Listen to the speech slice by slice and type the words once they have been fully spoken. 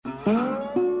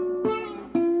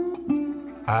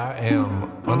I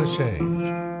am unashamed.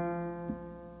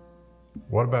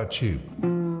 What about you?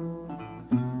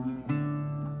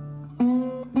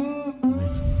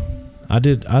 I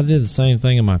did the same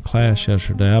thing in my class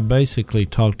yesterday. I basically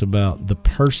talked about the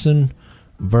person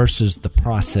versus the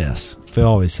process. Phil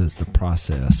always says the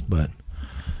process, but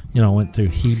I went through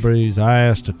Hebrews. I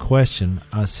asked a question.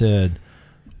 I said,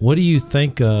 what do you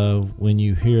think of when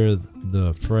you hear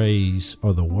the phrase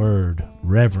or the word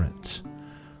reverence?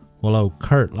 Well,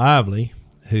 Kurt Lively,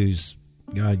 who's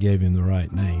God gave him the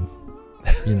right name,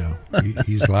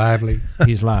 He's lively.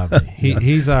 He's lively.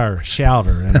 He's our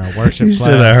shouter in our worship You class.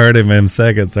 should have heard him in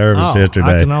second service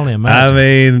yesterday. I can only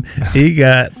imagine. he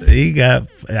got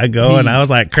going. I was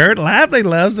like, Kurt Lively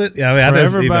loves it. For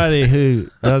everybody who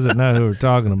doesn't know who we're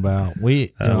talking about,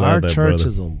 our church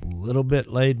is a little bit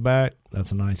laid back.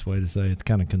 That's a nice way to say it. It's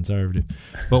kind of conservative.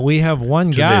 But we have one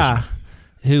guy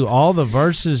who all the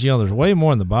verses, there's way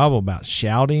more in the Bible about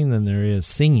shouting than there is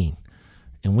singing.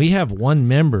 And we have one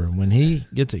member, when he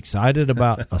gets excited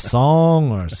about a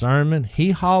song or a sermon, he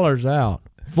hollers out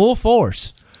full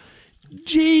force,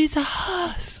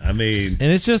 Jesus. And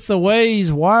it's just the way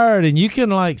he's wired. And you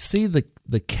can see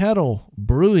the kettle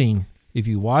brewing. If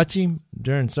you watch him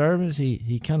during service,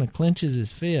 he kind of clenches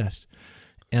his fist.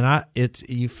 And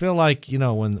you feel like,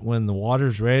 when the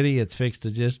water's ready, it's fixed to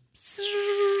just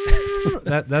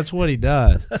that's what he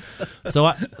does.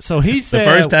 So he said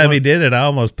the first time he did it, I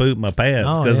almost pooped my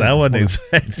pants because I wasn't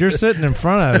expecting. If you're sitting in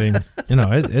front of him,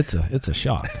 it's a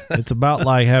shock. It's about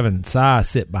like having Si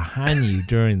sit behind you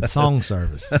during the song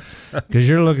service because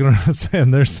you're looking around saying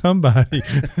there's somebody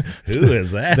who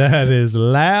is that is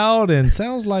loud and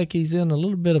sounds like he's in a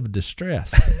little bit of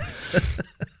distress.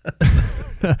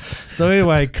 So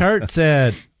anyway, Kurt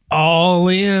said, all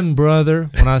in, brother.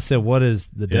 When I said, what is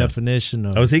the definition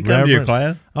of does he come reverence? to your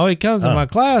class? Oh, he comes to my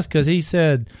class because he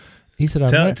said,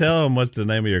 tell him what's the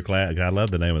name of your class. I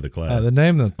love the name of the class. The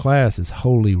name of the class is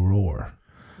Holy Roar.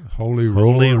 Holy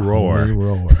Roar.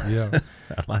 Yeah.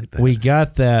 I like that. We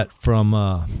got that from,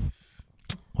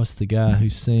 what's the guy who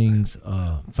sings,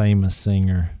 famous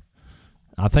singer?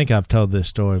 I think I've told this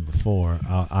story before.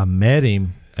 I met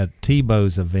him at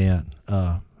Tebow's event.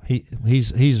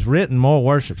 He's written more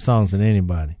worship songs than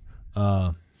anybody.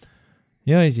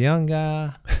 He's a young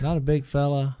guy, not a big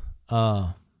fella.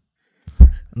 I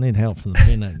need help from the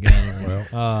peanut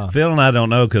gallery. Phil and I don't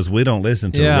know because we don't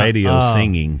listen to radio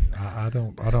singing. I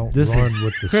don't run with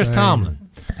the Chris same. Tomlin.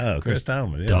 Oh, Chris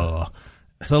Tomlin. Yeah. Duh.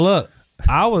 So look,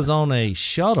 I was on a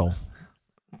shuttle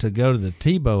to go to the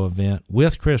Tebow event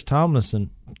with Chris Tomlin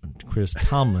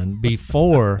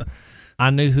before I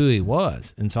knew who he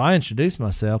was. And so I introduced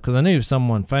myself because I knew he was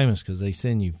someone famous because they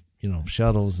send you,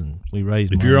 shuttles and we raise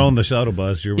money. If you're on the shuttle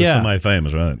bus, you're with somebody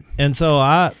famous, right? And so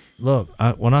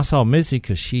when I saw Missy,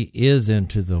 because she is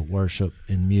into the worship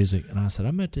and music, and I said,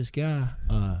 I met this guy,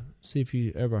 see if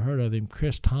you ever heard of him,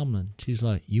 Chris Tomlin. She's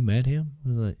like, you met him? I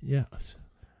was like, yes.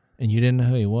 And you didn't know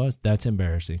who he was? That's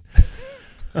embarrassing.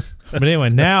 But anyway,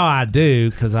 now I do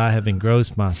because I have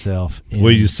engrossed myself in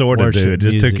you sort of do. It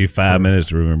just took you 5 minutes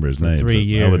to remember his name. 3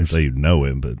 years. I wouldn't say you know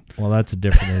him, but... Well, that's a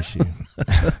different issue.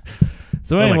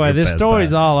 So anyway, this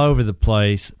story's all over the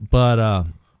place. But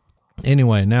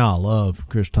anyway, now I love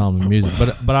Chris Tomlin music.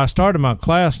 But I started my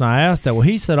class and I asked that. Well,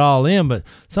 he said all in, but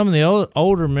some of the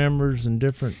older members and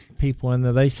different people in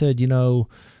there, they said,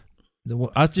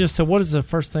 I just said, what is the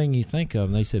first thing you think of?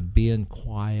 And they said being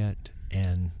quiet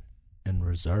and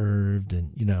reserved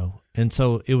and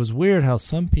so it was weird how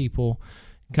some people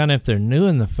kind of, if they're new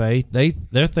in the faith,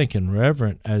 they're thinking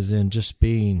reverent as in just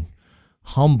being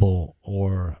humble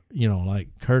or like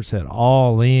Kurt said,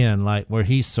 all in, like where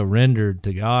he's surrendered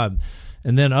to God.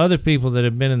 And then other people that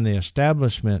have been in the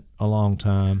establishment a long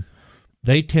time,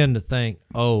 they tend to think,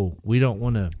 we don't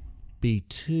want to be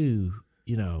too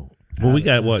well, we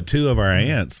got two of our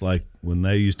aunts, like when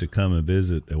they used to come and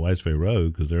visit at Whites Bay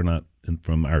Road, because they're not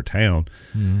from our town,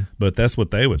 but that's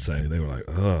what they would say. They were like,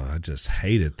 I just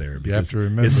hate it there because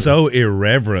it's so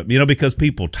irreverent, because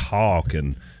people talk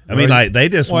and they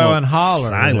just want holler,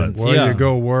 silence. You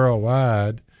go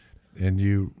worldwide and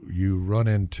you run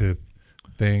into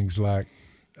things like,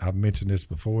 I've mentioned this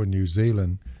before, New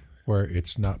Zealand, where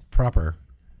it's not proper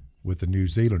with the New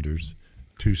Zealanders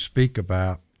to speak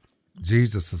about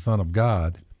Jesus, the Son of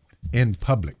God, in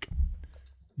public.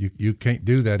 You can't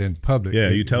do that in public. Yeah,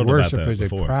 you told me about that before. Worship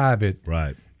is a private,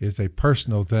 right? It's a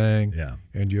personal thing. Yeah,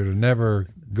 and you're to never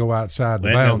go outside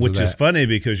the bounds. Which is funny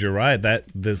because you're right.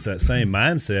 There's that same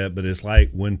mindset, but it's like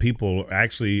when people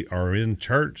actually are in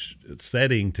church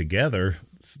setting together,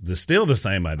 still the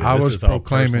same idea. I was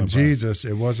proclaiming Jesus.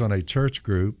 It wasn't a church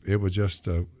group. It was just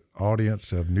an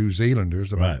audience of New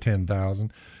Zealanders, about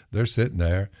 10,000. They're sitting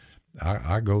there.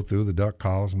 I go through the duck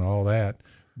calls and all that.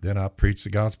 Then I preach the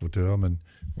gospel to them, and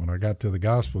when I got to the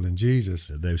gospel in Jesus,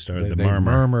 they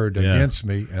murmured against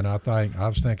me, and I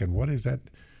was thinking, what is that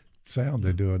sound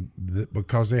they're doing?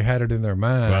 Because they had it in their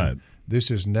mind. Right. This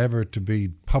is never to be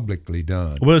publicly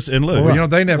done. Well, and look,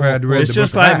 they never had to read the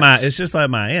book of Acts. It's just like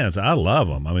my aunts. I love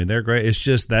them. I mean, they're great. It's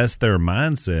just that's their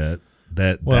mindset.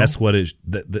 That's what it.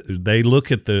 They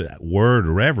look at the word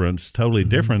reverence totally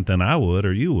different than I would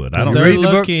or you would. I don't. They're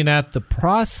looking at the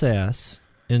process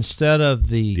instead of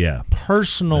the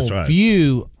personal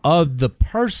view of the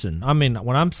person. I mean,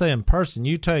 when I'm saying person,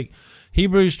 you take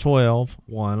Hebrews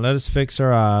 12:1. Let us fix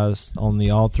our eyes on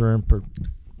the author and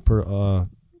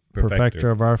perfecter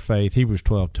of our faith. Hebrews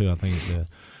 12:2, I think it says.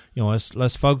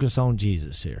 Let's focus on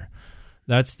Jesus here.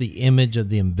 That's the image of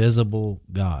the invisible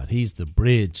God. He's the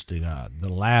bridge to God,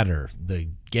 the ladder, the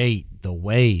gate, the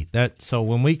way. So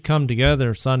when we come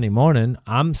together Sunday morning,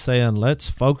 I'm saying let's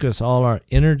focus all our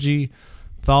energy,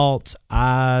 thoughts,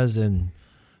 eyes, and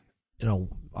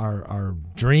our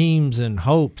dreams and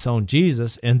hopes on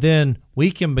Jesus, and then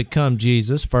we can become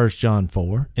Jesus. 1 John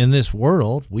 4. In this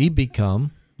world, we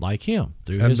become like Him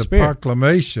through His Spirit. And the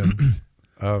proclamation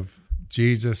of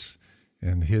Jesus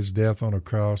and His death on a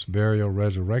cross, burial,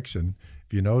 resurrection.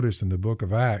 If you notice in the book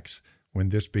of Acts, when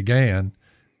this began,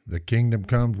 the kingdom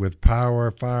comes with power,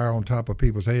 fire on top of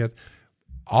people's heads.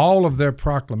 All of their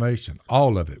proclamation,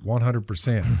 all of it,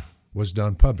 100%, was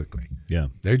done publicly. Yeah,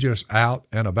 they're just out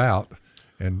and about,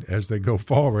 and as they go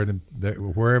forward, and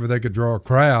wherever they could draw a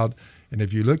crowd. And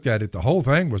if you looked at it, the whole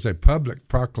thing was a public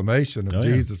proclamation of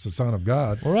Jesus, the Son of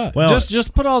God. All right. Well,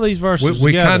 just put all these verses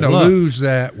we together. kind of lose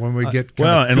that when we get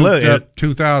up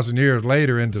 2,000 years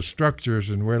later into structures,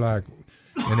 and we're like,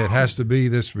 and it has to be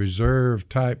this reserved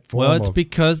type form. Well, it's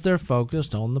because they're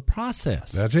focused on the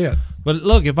process. That's it. But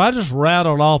look, if I just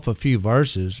rattled off a few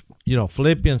verses,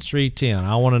 Philippians 3:10,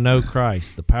 I want to know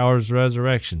Christ, the power of His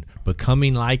resurrection,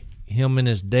 becoming like Him in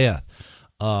His death.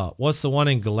 What's the one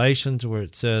in Galatians where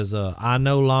it says, I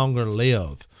no longer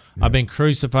live. Yeah. I've been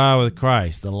crucified with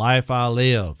Christ. The life I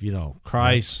live,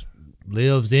 Christ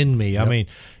lives in me. Yeah. I mean,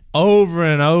 over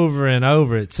and over and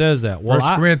over it says that. Well,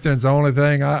 1 Corinthians, the only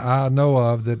thing I know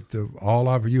of that all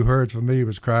of you heard from me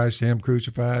was Christ, Him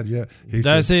crucified. Yeah,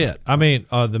 that's it. I mean,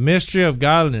 the mystery of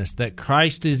godliness, that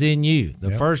Christ is in you. The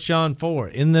 1 John 4,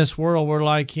 in this world we're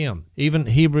like Him. Even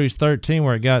Hebrews 13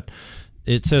 where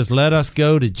it says, let us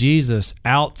go to Jesus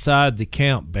outside the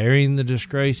camp, bearing the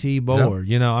disgrace He bore.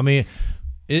 Yep. I mean,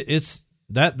 it's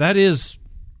that is,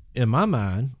 in my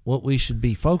mind, what we should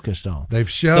be focused on. They've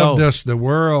shoved us, the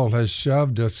world has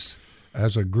shoved us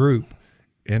as a group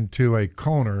into a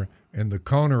corner, and the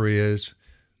corner is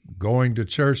going to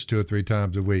church 2 or 3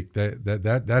 times a week.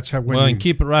 That's how. And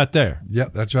keep it right there. Yeah,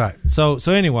 that's right. So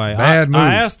anyway, I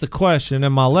asked the question,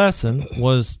 and my lesson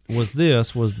was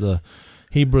the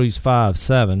Hebrews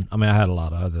 5:7. I mean, I had a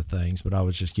lot of other things, but I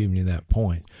was just giving you that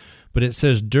point. But it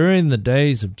says, during the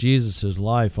days of Jesus'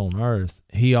 life on earth,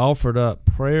 He offered up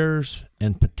prayers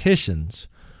and petitions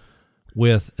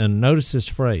and notice this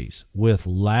phrase, with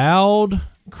loud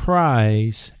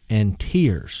cries and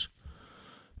tears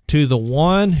to the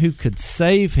one who could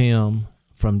save Him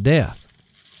from death.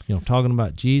 Talking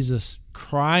about Jesus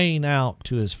crying out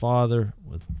to His Father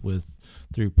with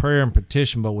through prayer and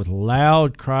petition, but with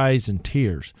loud cries and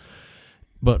tears.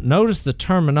 But notice the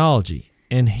terminology.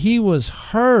 And He was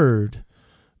heard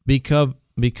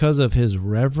because of His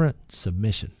reverent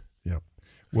submission. Yep.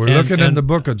 We're looking in the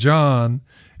book of John,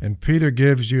 and Peter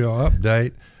gives you an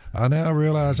update. I now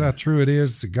realize how true it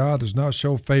is that God does not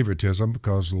show favoritism,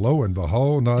 because lo and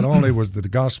behold, not only was the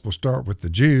gospel start with the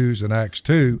Jews in Acts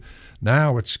 2,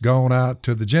 now it's gone out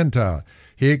to the Gentile.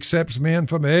 He accepts men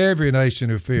from every nation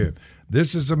who fear Him.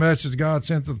 This is the message God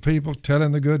sent to the people,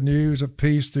 telling the good news of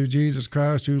peace through Jesus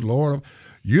Christ, who's Lord.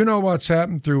 You know what's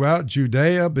happened throughout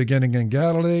Judea, beginning in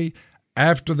Galilee,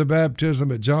 after the baptism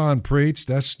that John preached.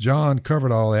 That's John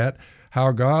covered all that.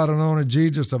 How God anointed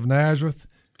Jesus of Nazareth,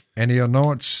 and He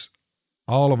anoints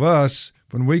all of us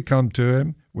when we come to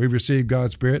Him. We receive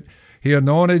God's Spirit. He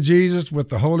anointed Jesus with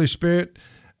the Holy Spirit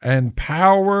and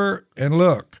power. And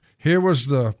look, here was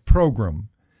the program,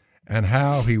 and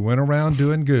how He went around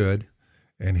doing good.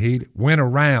 And He went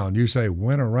around. You say,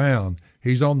 went around.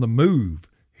 He's on the move.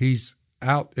 He's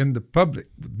out in the public.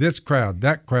 This crowd,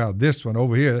 that crowd, this one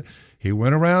over here. He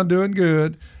went around doing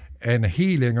good and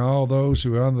healing all those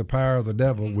who are under the power of the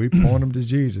devil. We point them to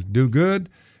Jesus. Do good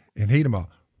and heal them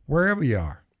all, wherever you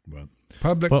are. Right.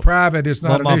 Private is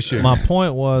not an issue. My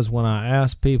point was, when I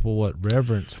asked people what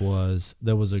reverence was,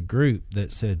 there was a group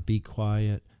that said, "Be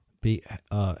quiet,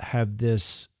 have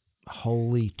this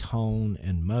holy tone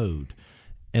and mode,"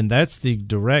 and that's the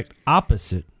direct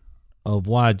opposite of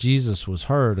why Jesus was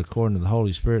heard, according to the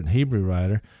Holy Spirit and Hebrew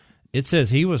writer. It says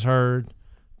he was heard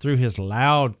through his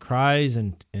loud cries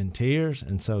and tears.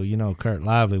 And so, Kurt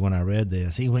Lively, when I read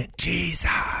this, he went, Jesus,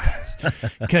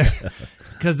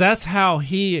 because that's how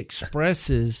he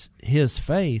expresses his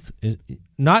faith,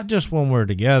 not just when we're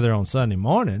together on Sunday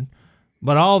morning,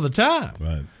 but all the time.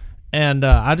 Right. And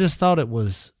I just thought it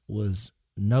was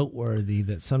noteworthy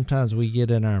that sometimes we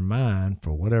get in our mind,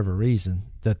 for whatever reason,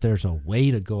 that there's a way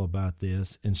to go about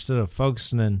this instead of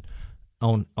focusing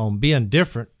on being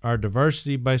different, our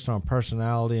diversity based on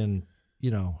personality and,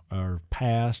 our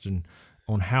past, and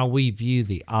on how we view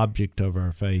the object of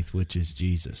our faith, which is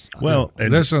Jesus. Well,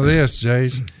 listen to this,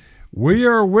 Jace. We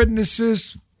are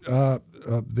witnesses.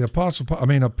 The Apostle,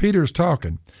 Peter's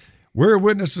talking. We're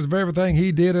witnesses of everything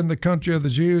he did in the country of the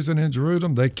Jews and in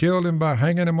Jerusalem. They killed him by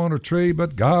hanging him on a tree,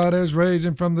 but God has raised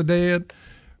him from the dead.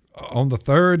 On the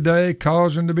third day,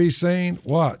 caused him to be seen.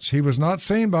 Watch. He was not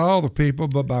seen by all the people,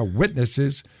 but by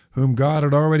witnesses whom God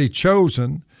had already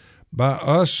chosen, by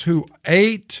us who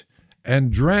ate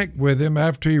and drank with him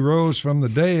after he rose from the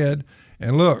dead.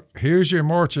 And look, here's your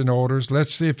marching orders.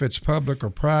 Let's see if it's public or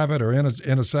private or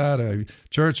inside a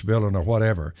church building or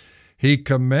whatever. He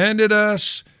commanded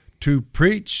us to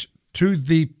preach to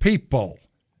the people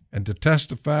and to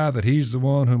testify that he's the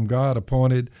one whom God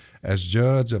appointed as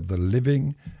judge of the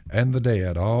living and the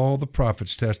dead. All the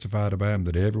prophets testified about him,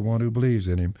 that everyone who believes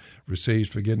in him receives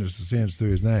forgiveness of sins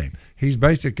through his name. He's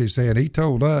basically saying he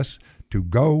told us to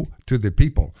go to the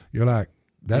people. You're like,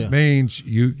 that means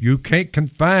you can't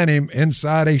confine him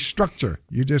inside a structure.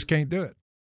 You just can't do it.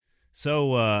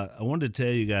 So I wanted to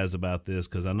tell you guys about this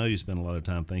because I know you spend a lot of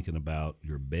time thinking about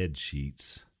your bed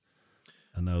sheets.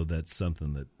 I know that's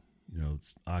something that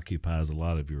occupies a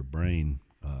lot of your brain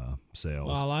cells.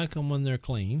 Well, I like them when they're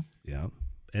clean. Yeah.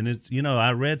 And it's,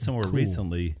 I read somewhere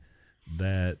recently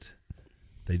that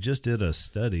they just did a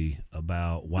study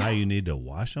about why you need to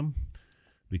wash them,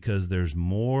 because there's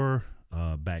more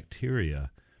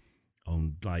bacteria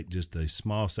on like just a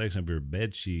small section of your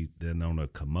bed sheet than on a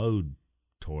commode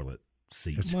toilet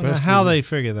seat. Well, how they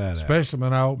figure that out? Especially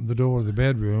when I open the door of the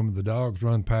bedroom, the dogs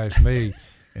run past me,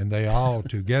 and they all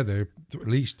together, at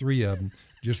least three of them,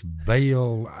 just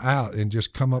bail out and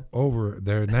just come up over.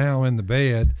 They're now in the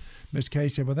bed. Miss Kay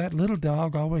said, "Well, that little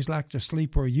dog always likes to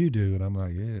sleep where you do." And I'm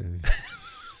like,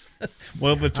 yeah.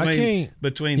 Well, between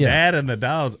that and the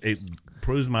dogs, it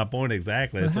proves my point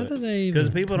exactly. How do they? Because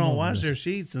people don't wash their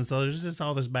sheets, and so there's just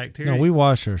all this bacteria. No, we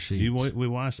wash our sheets. We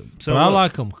wash them. So I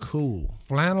like them cool.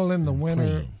 Flannel in the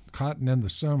winter, cotton in the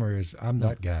summer I'm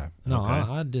that guy. No, okay.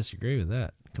 I disagree with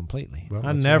that completely. Well,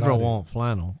 I never want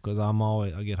flannel because I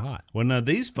get hot. Well, now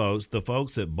these folks, the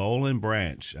folks at Boll and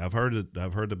Branch, I've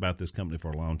heard about this company for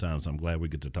a long time, so I'm glad we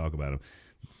get to talk about them.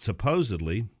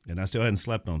 Supposedly, and I still hadn't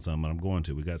slept on some, but I'm going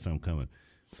to. We got some coming.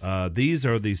 These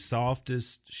are the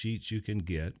softest sheets you can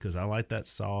get because I like that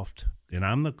soft, and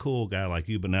I'm the cool guy like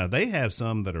you. But now they have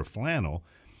some that are flannel.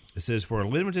 It says for a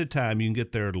limited time you can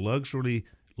get their luxury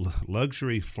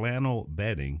flannel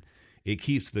bedding. It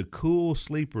keeps the cool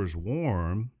sleepers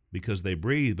warm because they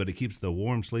breathe, but it keeps the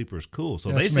warm sleepers cool.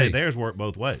 So they say theirs work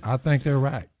both ways. I think they're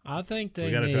right. I think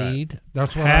they need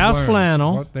half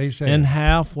flannel what they say. And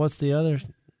half, what's the other?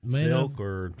 Silk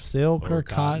or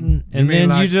cotton. And then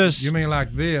you mean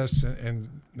like this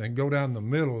and go down the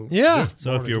middle. Yeah.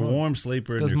 So if you're a warm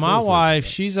sleeper, because my wife,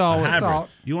 she's always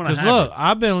you want to. Because look,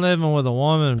 I've been living with a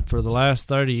woman for the last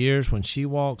 30 years. When she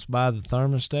walks by the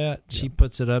thermostat, she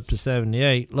puts it up to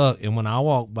 78. Look, and when I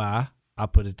walk by, I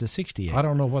put it to 68. I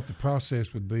don't know what the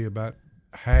process would be about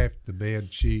half the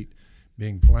bed sheet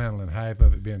being flannel and half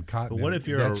of it being cotton. But what if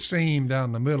you're that seam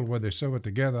down the middle where they sew it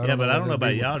together? I don't know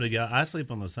about y'all. I sleep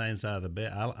on the same side of the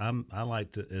bed. I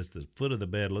like to, as the foot of the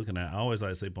bed looking at. I always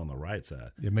like to sleep on the right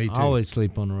side. Yeah, me too. I always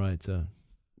sleep on the right side.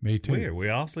 Me too. Weird. We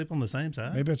all sleep on the same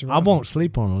side. Maybe it's right. I won't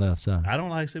sleep on the left side. I don't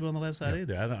like sleeping on the left side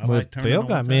either. I but like turning. Phil on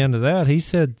got me into that. He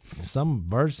said some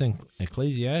verse in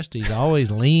Ecclesiastes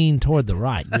always lean toward the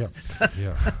right.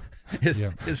 Yeah.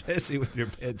 Especially with your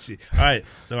bed sheet. All right,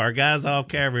 so our guys off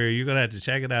camera here, you're going to have to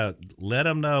check it out. Let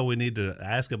them know we need to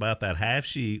ask about that half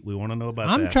sheet. We want to know about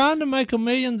that. I'm trying to make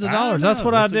millions of dollars. That's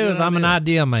what I do. I'm an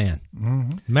idea man.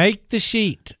 Mm-hmm. Make the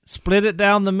sheet, split it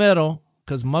down the middle,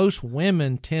 because most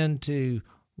women tend to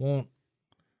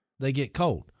they get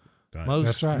cold.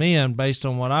 most men, based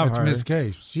on what I've heard. That's Miss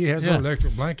Case. She has no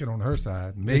electric blanket on her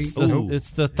side. It's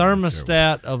the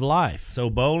thermostat of life. So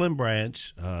Boll and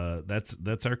Branch,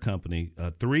 that's our company.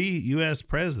 3 U.S.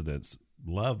 presidents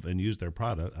love and use their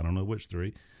product. I don't know which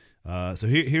 3. So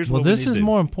here's what this is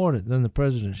more important than the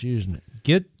president's using it.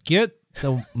 Get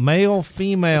the male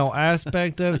female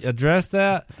aspect of it. Address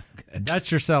that. Okay. That's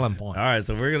your selling point. All right,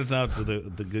 so we're going to talk to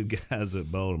the good guys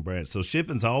at Boll and Branch. So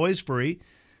shipping's always free.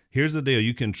 Here's the deal: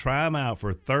 you can try them out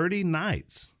for 30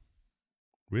 nights,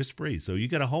 risk free. So you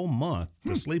get a whole month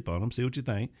to sleep on them. See what you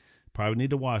think. Probably need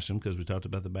to wash them because we talked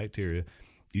about the bacteria.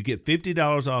 You get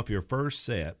 $50 off your first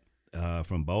set.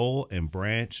 From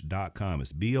bollandbranch.com.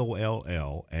 It's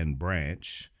BOLL and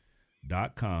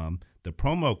branch.com. The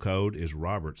promo code is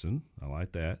Robertson. I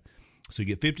like that. So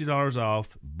you get $50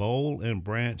 off,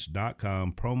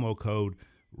 bollandbranch.com, promo code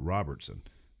Robertson.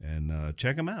 And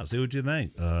check them out. See what you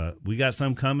think. We got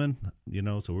some coming,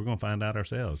 so we're going to find out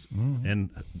ourselves. Mm-hmm. And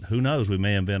who knows, we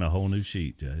may invent a whole new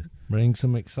sheet, Jay. Bring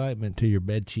some excitement to your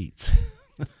bed sheets.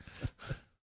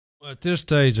 At this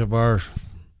stage of our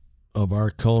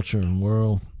culture and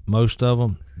world, most of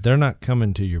them, they're not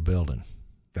coming to your building.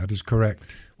 That is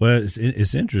correct. Well,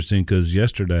 it's interesting because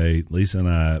yesterday Lisa and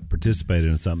I participated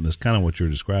in something that's kind of what you're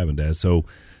describing, Dad. So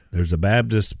there's a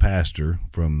Baptist pastor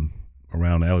from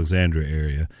around the Alexandria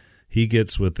area. He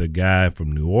gets with a guy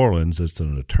from New Orleans that's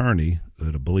an attorney,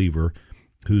 a believer,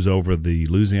 who's over the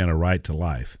Louisiana Right to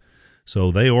Life.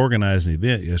 So they organized an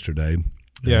event yesterday.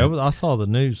 Yeah, I saw the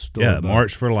news story. Yeah,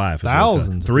 March for Life.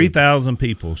 Thousands. 3,000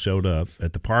 people showed up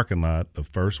at the parking lot of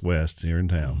First West here in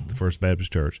town, the First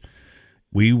Baptist Church.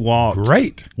 We walked.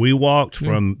 Great. We walked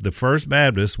from the First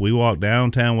Baptist. We walked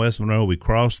downtown West Monroe. We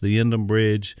crossed the Endom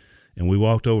Bridge, and we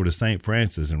walked over to St.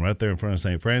 Francis. And right there in front of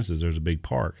St. Francis, there's a big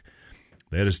park.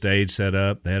 They had a stage set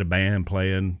up. They had a band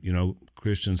playing,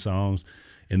 Christian songs.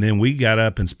 And then we got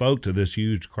up and spoke to this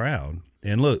huge crowd.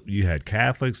 And look, you had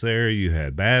Catholics there, you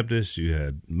had Baptists, you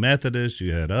had Methodists,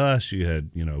 you had us, you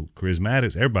had,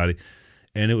 Charismatics, everybody.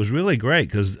 And it was really great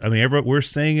because, we're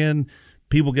singing.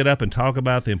 People get up and talk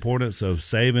about the importance of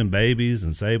saving babies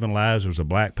and saving lives. There was a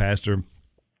black pastor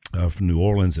from New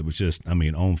Orleans that was just,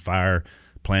 on fire,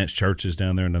 plants churches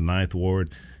down there in the 9th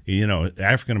Ward.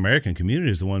 African-American community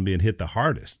is the one being hit the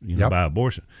hardest, by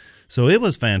abortion. So it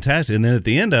was fantastic. And then at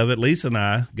the end of it, Lisa and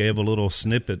I gave a little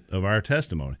snippet of our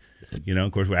testimony.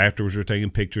 Of course, afterwards we're taking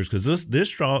pictures because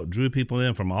this drew people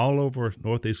in from all over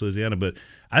Northeast Louisiana. But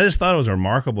I just thought it was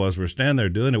remarkable as we're standing there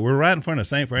doing it. We're right in front of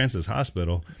St. Francis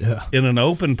Hospital in an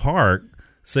open park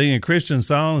singing Christian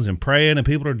songs and praying, and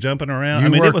people are jumping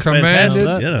around. It was fantastic.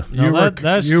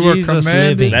 That's Jesus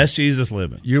living. That's Jesus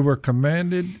living. You were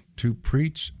commanded to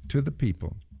preach to the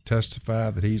people.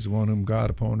 Testify that he's the one whom God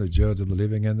appointed, judge of the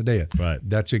living and the dead. Right.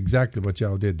 That's exactly what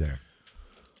y'all did there.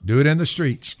 Do it in the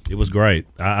streets. It was great.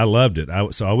 I loved it.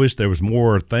 So I wish there was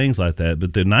more things like that.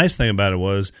 But the nice thing about it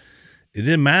was it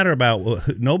didn't matter about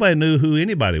 – nobody knew who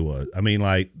anybody was.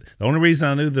 The only reason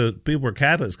I knew the people were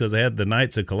Catholics because they had the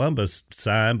Knights of Columbus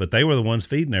sign, but they were the ones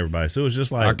feeding everybody. So it was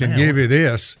just like – I can give you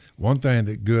this. One thing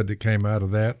that came out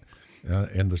of that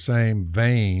in the same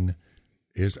vein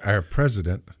is our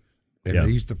president – and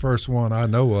he's the first one I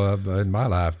know of in my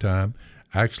lifetime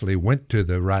actually went to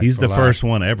the Right He's for the Life. first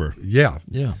one ever. Yeah.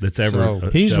 That's ever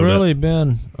he's really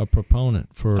been a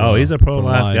proponent for he's a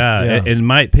pro-life guy. Yeah. And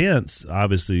Mike Pence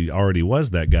obviously already was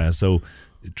that guy. So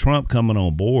Trump coming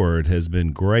on board has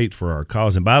been great for our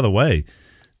cause. And by the way,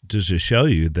 just to show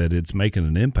you that it's making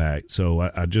an impact. So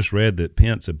I just read that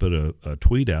Pence had put a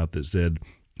tweet out that said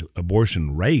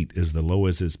abortion rate is the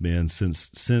lowest it's been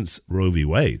since Roe v.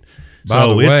 Wade.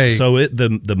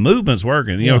 The movement's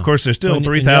working. Of course, there's still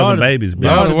 3,000 babies.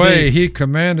 By the way, he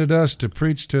commanded us to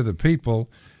preach to the people.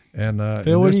 And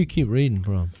Phil, where do you keep reading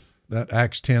from? That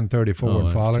Acts 10:34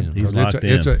 and following. He's locked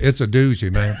in. It's a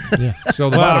doozy, man. Yeah.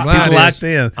 So the bottom line is,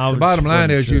 the bottom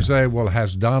line is, you say, well,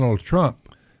 has Donald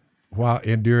Trump, while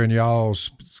enduring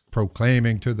y'all's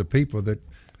proclaiming to the people that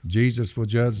Jesus will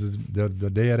judge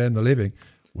the dead and the living,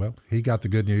 well, he got the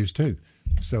good news too.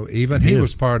 So even he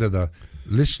was part of the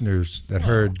listeners that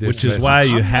heard this. Which is why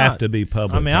you have to be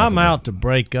public. I'm out to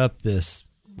break up this.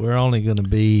 We're only going to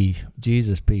be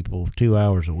Jesus people 2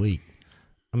 hours a week.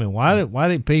 Why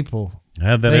did people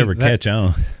have that ever catch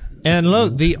on? And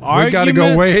look, the arguments. We got to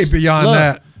go way beyond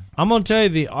that. I'm going to tell you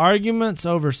the arguments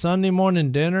over Sunday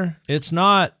morning dinner. It's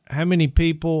not how many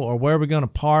people or where we're going to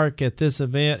park at this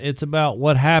event. It's about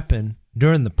what happened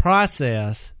during the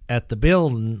process at the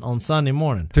building on Sunday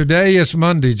morning. Today is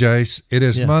Monday, Jace. It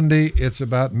is Monday. It's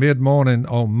about mid-morning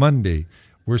on Monday.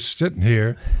 we're sitting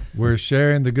here, we're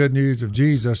sharing the good news of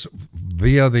Jesus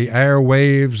via the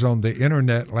airwaves on the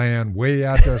internet land way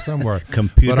out there somewhere.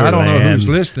 Computer but I don't land. know who's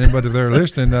listening, but if they're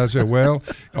listening, I said, well,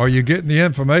 are you getting the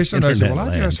information? I said, well,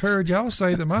 I just heard y'all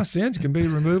say that my sins can be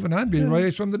removed and I'm being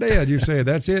raised from the dead. You say,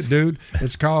 that's it, dude.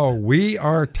 It's called We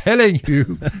Are Telling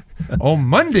You on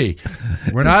Monday.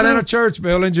 We're not in a church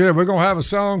building. We're going to have a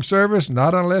song service,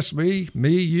 not unless me,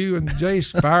 you, and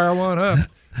Jace fire one up.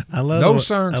 I love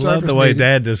the way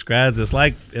Dad describes it. It's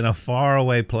like in a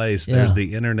faraway place, there's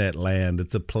the internet land.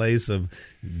 It's a place of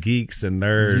geeks and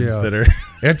nerds that are.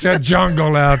 It's a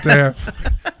jungle out there.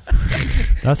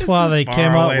 That's why they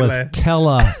came up with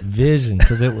television,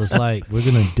 because it was like, we're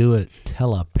going to do it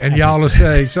telepathic. And y'all will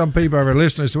say, some people are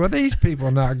listening, say, well, these people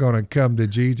are not going to come to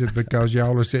Jesus because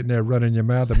y'all are sitting there running your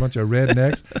mouth, a bunch of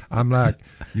rednecks. I'm like,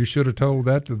 you should have told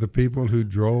that to the people who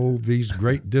drove these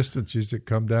great distances that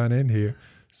come down in here.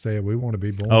 Say we want to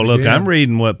be born again. Look, I'm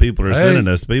reading what people are sending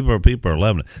us. People are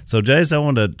loving it. So, Jace, I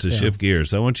wanted to shift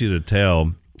gears. I want you to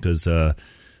tell, because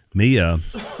Mia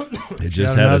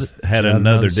just had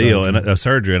another deal and a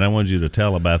surgery, and I wanted you to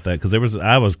tell about that, because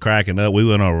I was cracking up. We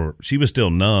went over. She was still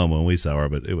numb when we saw her,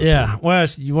 but it was well,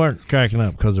 you weren't cracking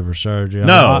up because of her surgery.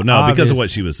 No, because of what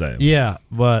she was saying. Yeah,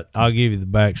 but I'll give you the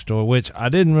backstory, which I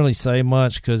didn't really say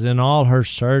much, because in all her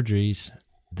surgeries,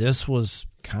 this was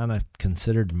kind of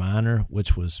considered minor,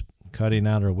 which was cutting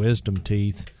out her wisdom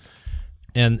teeth,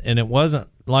 and it wasn't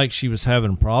like she was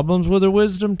having problems with her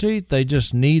wisdom teeth. They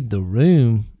just need the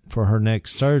room for her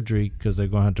next surgery, because they're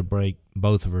going to have to break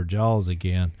both of her jaws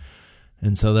again,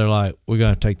 and so they're like, we're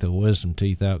going to take the wisdom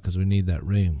teeth out because we need that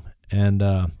room.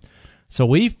 And so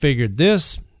we figured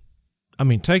this, I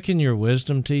mean, taking your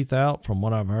wisdom teeth out, from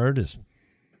what I've heard, is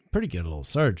pretty good little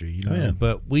surgery, you know. Yeah.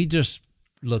 But we just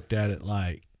looked at it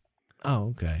like, oh,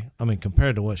 okay. I mean,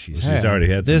 compared to what she's already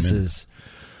had some this is.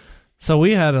 So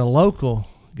we had a local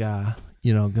guy,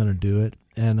 going to do it.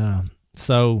 And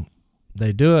so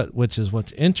they do it, which is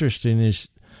what's interesting is,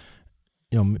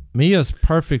 Mia's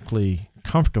perfectly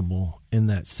comfortable in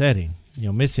that setting.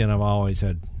 Missy and I've always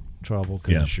had trouble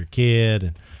because it's your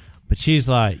kid. But she's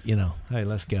like, hey,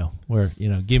 let's go.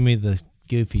 Give me the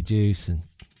goofy juice and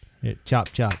chop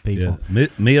people. Yeah.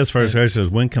 Mia's first question was,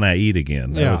 when can I eat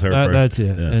again? That was her first. That's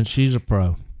it. Yeah. And she's a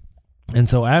pro. And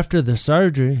so after the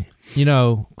surgery,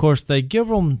 of course, they give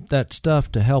them that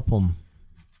stuff to help them.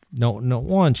 No,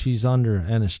 one, she's under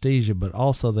anesthesia, but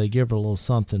also they give her a little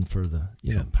something for the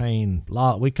pain.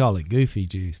 We call it goofy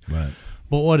juice. Right.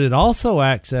 But what it also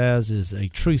acts as is a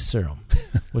truth serum.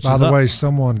 Which By the way,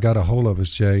 someone got a hold of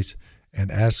us, Jace,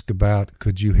 and asked about,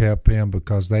 could you help him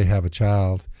because they have a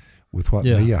child with what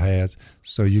Mia has,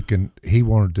 so he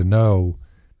wanted to know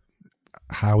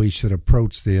how he should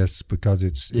approach this, because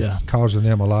it's causing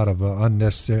them a lot of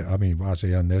unnecessary, I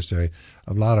say unnecessary,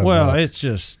 a lot of it's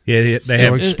just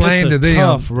explain to them,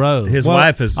 tough road. His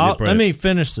wife is let me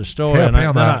finish the story, help and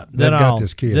him out. Then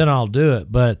I'll do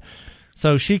it. But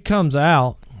so she comes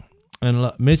out,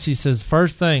 and Missy says,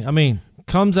 first thing,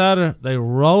 comes out they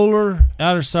roll her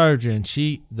out of surgery, and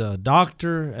the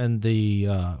doctor and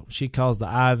she calls the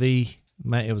IV,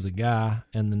 it was a guy,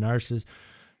 and the nurses,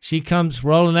 she comes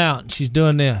rolling out and she's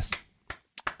doing this.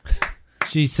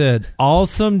 She said,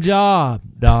 awesome job,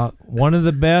 Doc, one of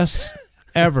the best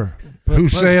ever.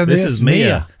 Who's saying this? This is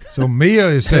Mia. So Mia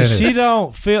is saying she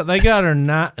don't feel, they got her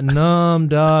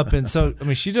numbed up, and so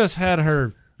she just had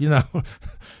her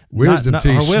wisdom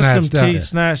teeth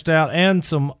snatched out, and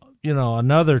some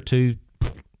another tooth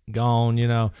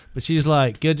gone, but she's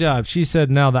like, good job. She said,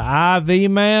 now the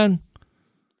IV man,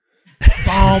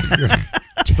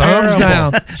 thumbs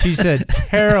down. She said,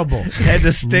 terrible. Had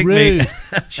to stick me.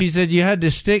 She said, you had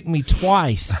to stick me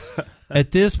twice.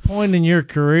 At this point in your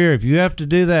career, if you have to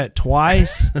do that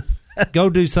twice,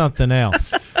 go do something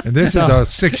else. And this is a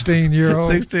 16-year-old.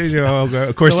 16-year-old girl.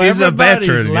 Of course, she's a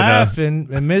veteran, laughing,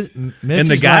 and and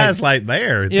the guy's like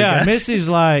there. Missy's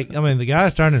like, the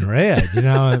guy's turning red,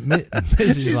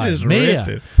 Missy's she's like, just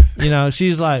Mia,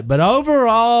 she's like, but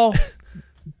overall,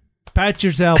 pat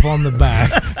yourself on the back.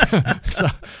 So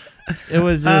it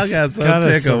was just kind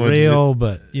of surreal,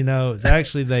 but it's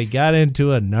actually, they got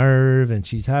into a nerve, and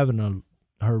she's having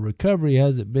her recovery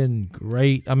hasn't been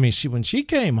great. When she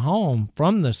came home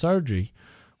from the surgery,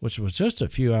 which was just a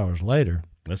few hours later.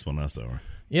 That's when I saw her.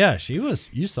 Yeah, you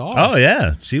saw her. Oh,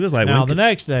 yeah. She was like, now, the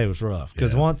next day was rough,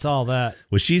 because once all that.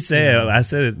 Well, she said, I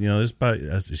said,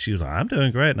 she was like, I'm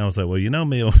doing great. And I was like, well,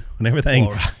 me, when everything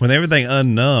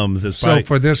unnumbs, it's probably. So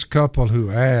for this couple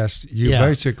who asked, you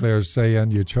basically are saying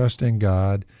you trust in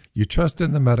God, you trust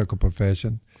in the medical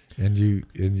profession,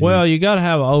 Well, you got to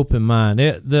have an open mind.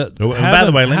 By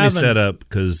the way, let me set up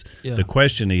because the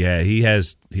question he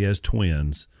has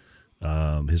twins.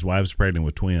 His wife's pregnant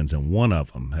with twins, and one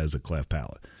of them has a cleft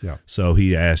palate. Yeah. So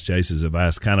he asked Jason's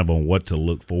advice kind of on what to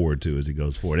look forward to as he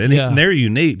goes forward. And they're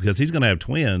unique because he's going to have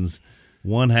twins.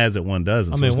 One has it, one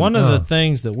doesn't. I mean, one of the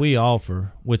things that we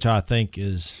offer, which I think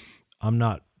is, I'm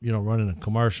not running a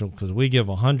commercial, because we give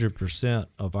 100%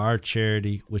 of our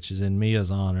charity, which is in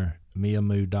Mia's honor.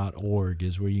 miamoo.org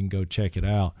is where you can go check it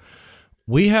out.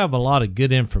 We have a lot of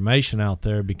good information out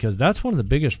there, because that's one of the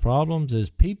biggest problems is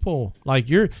people like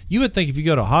you would think if you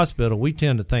go to a hospital, we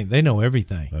tend to think they know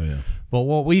everything. Oh, yeah. But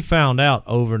what we found out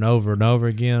over and over and over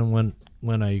again,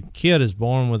 when a kid is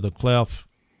born with a cleft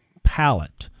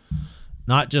palate,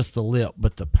 not just the lip,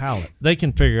 but the palate, they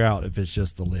can figure out if it's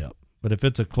just the lip. But if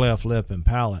it's a cleft lip and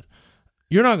palate,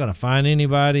 you're not going to find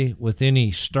anybody with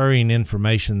any stirring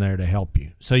information there to help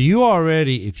you. So you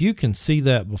already, if you can see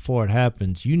that before it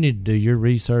happens, you need to do your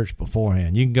research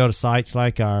beforehand. You can go to sites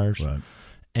like ours, right,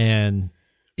 and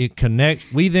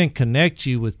we then connect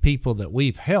you with people that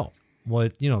we've helped.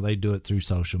 They do it through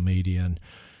social media,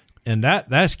 and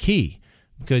that's key,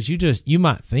 because you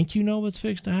might think you know what's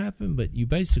fixed to happen, but you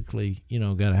basically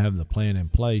got to have the plan in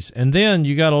place, and then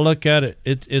you got to look at it.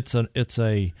 It's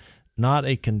not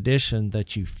a condition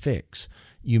that you fix.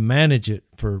 You manage it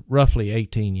for roughly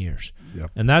 18 years.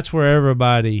 Yep. And that's where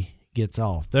everybody gets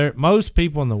off. Most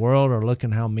people in the world are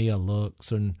looking how Mia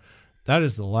looks, and that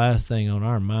is the last thing on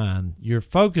our mind. You're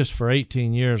focused for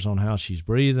 18 years on how she's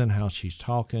breathing, how she's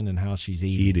talking, and how she's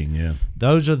eating. Yeah.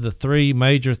 Those are the three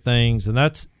major things, and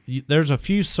there's a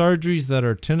few surgeries that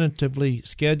are tentatively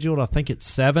scheduled. I think it's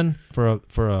 7 for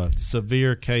a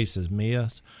severe case as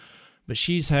Mia's. But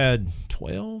she's had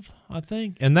 12, I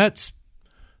think, and that's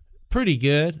pretty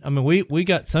good. I mean, we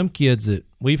got some kids that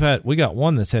we got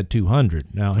one that's had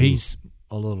 200. Now he's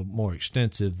a little more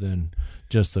extensive than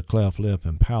just the cleft lip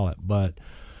and palate, but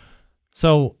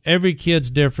so every kid's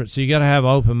different. So you got to have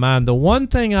an open mind. The one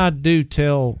thing I do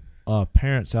tell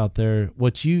parents out there,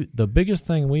 the biggest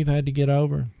thing we've had to get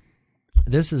over,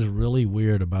 this is really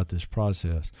weird about this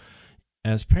process.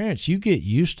 As parents, you get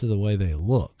used to the way they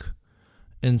look.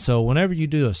 And so whenever you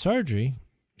do a surgery,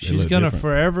 she's going to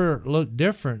forever look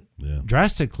different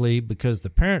drastically, because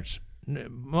the parents,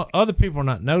 other people are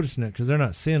not noticing it because they're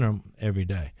not seeing them every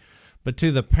day. But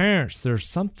to the parents, there's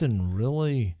something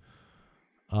really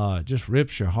just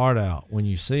rips your heart out when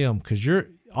you see them, because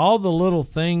all the little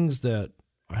things that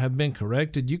have been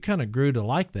corrected, you kind of grew to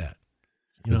like that.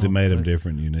 Because it made them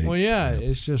different, unique. Well,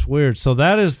 it's just weird. So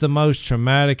that is the most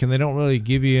traumatic, and they don't really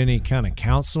give you any kind of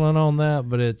counseling on that,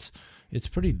 but it's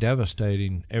pretty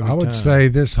devastating every time. I would say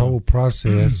this whole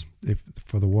process,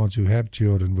 for the ones who have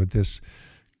children with this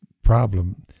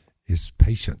problem, is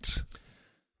patience.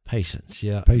 Patience,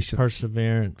 yeah. Patience.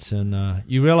 Perseverance. And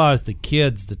you realize the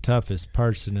kid's the toughest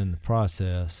person in the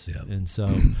process. Yep. And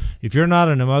so if you're not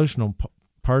an emotional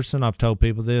person, I've told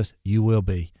people this, you will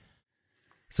be.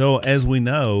 So as we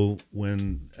know,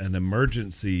 when an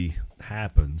emergency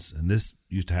happens, and this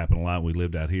used to happen a lot when we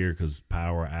lived out here because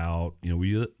power out,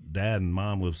 Dad and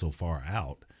Mom lived so far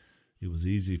out, it was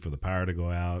easy for the power to go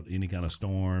out, any kind of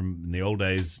storm. In the old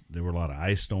days, there were a lot of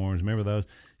ice storms. Remember those?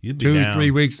 You'd be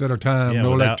 2-3 weeks at a time,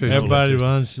 no electricity. Everybody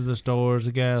runs to the stores,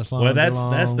 the gas lines.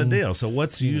 Well, that's the deal. So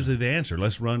what's usually the answer?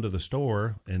 Let's run to the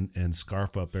store and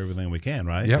scarf up everything we can,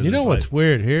 right? Yep. You know what's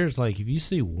weird here is, like, if you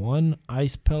see one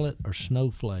ice pellet or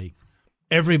snowflake,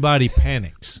 everybody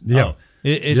panics. Yeah. Oh,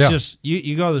 it's just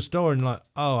you go to the store and like,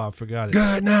 oh, I forgot it.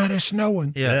 Good night, it's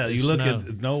snowing. Yeah, you look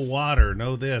at no water,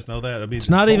 no this, no that. I mean, it's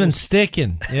not even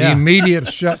sticking. Yeah. Immediate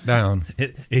shutdown.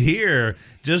 Here,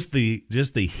 just the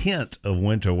hint of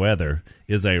winter weather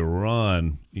is a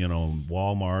run.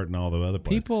 Walmart and all the other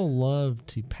places. People love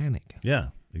to panic. Yeah,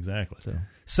 exactly.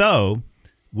 So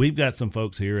we've got some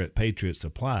folks here at Patriot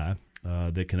Supply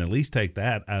that can at least take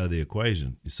that out of the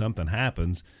equation. If something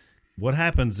happens. What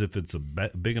happens if it's a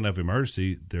big enough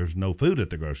emergency? There's no food at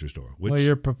the grocery store. Well,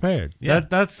 you're prepared. Yeah.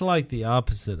 That's like the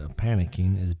opposite of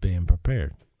panicking, is being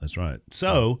prepared. That's right.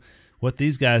 So what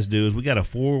these guys do is we got a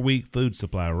 4-week food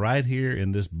supply right here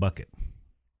in this bucket.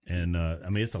 And,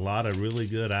 it's a lot of really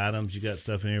good items. You got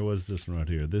stuff in here. What's this one right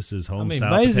here? This is home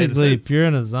style basically, if you're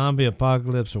in a zombie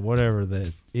apocalypse or whatever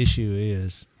the issue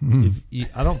is,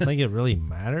 I don't think it really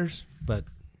matters, but...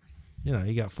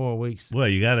 you got 4 weeks. Well,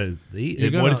 you got to eat.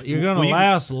 You're going to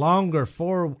last longer.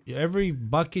 Every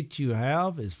bucket you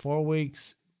have is 4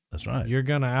 weeks. That's right. You're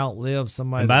going to outlive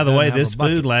somebody. And by the way, this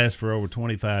food lasts for over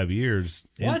 25 years.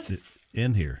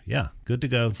 In here. Yeah, good to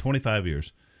go. 25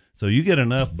 years. So you get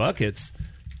enough buckets.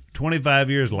 25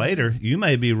 years later, you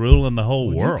may be ruling the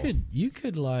whole world. You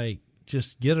could like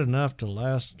just get enough to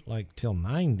last like till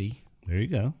 90. There you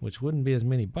go. Which wouldn't be as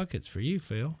many buckets for you,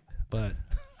 Phil. But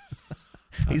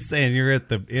he's saying you're at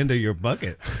the end of your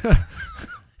bucket.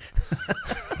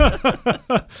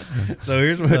 So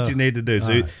here's what you need to do.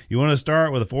 So you want to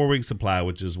start with a 4-week supply,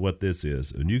 which is what this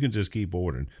is, and you can just keep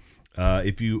ordering.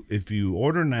 If you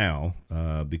order now,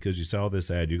 because you saw this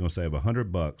ad, you're going to save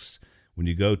 $100 when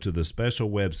you go to the special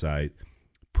website,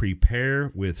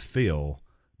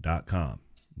 preparewithphil.com.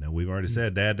 Now, we've already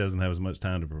said Dad doesn't have as much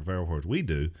time to prepare for as we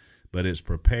do, but it's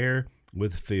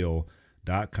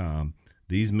preparewithphil.com.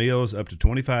 These meals up to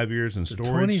 25 years in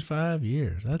storage. 25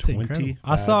 years. That's incredible.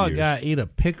 I saw a guy eat a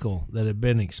pickle that had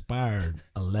been expired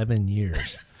 11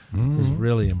 years. It was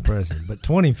really impressive. But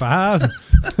 25?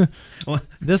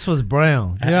 This was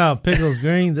brown. Yeah, pickle's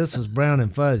green. This was brown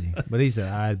and fuzzy. But he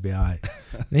said, I'd be all right.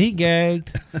 And he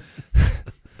gagged.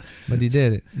 But he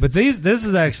did it. But this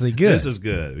is actually good. This is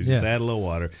good. We just add a little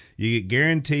water. You get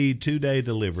guaranteed 2-day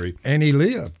delivery. And he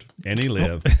lived.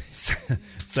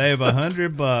 Save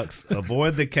 $100.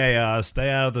 Avoid the chaos. Stay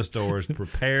out of the stores.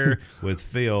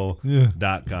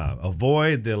 Preparewithphil.com.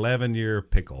 Avoid the 11-year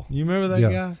pickle. You remember that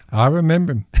guy? I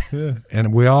remember him. Yeah.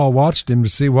 And we all watched him to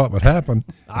see what would happen.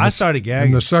 I started gagging.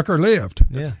 And the sucker lived.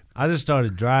 Yeah. I just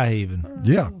started dry heaving.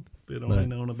 Yeah. Bit only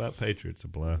known about Patriot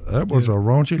Supply. That was a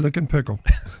raunchy looking pickle.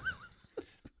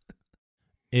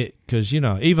 Because,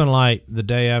 even like the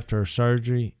day after her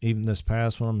surgery, even this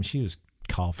past one, she was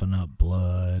coughing up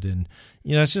blood. And,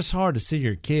 it's just hard to see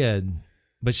your kid.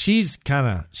 But she's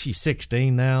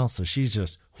 16 now, so she's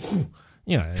just,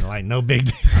 like no big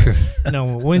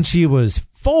deal. When she was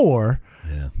 4,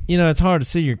 it's hard to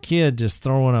see your kid just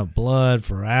throwing up blood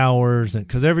for hours.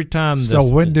 Because every time. So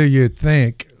when do you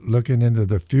think, looking into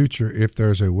the future, if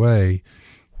there's a way,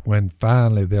 when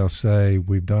finally they'll say,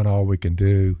 we've done all we can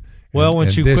do? Well, when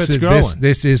she quits growing.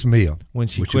 This is Mia. When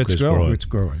she quits growing. Quits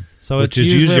growing. So which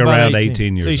is usually around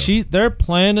 18 years old. They're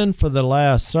planning for the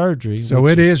last surgery. So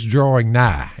it is drawing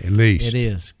nigh, at least. It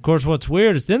is. Of course, what's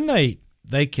weird is then they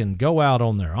can go out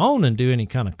on their own and do any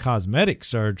kind of cosmetic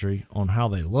surgery on how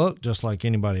they look, just like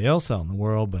anybody else out in the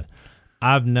world. But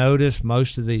I've noticed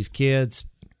most of these kids,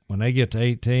 when they get to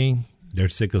 18, they're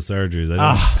sick of surgeries.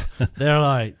 They're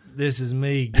like, this is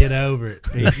me, get over it.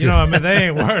 They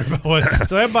ain't worried about what.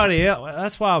 So everybody else,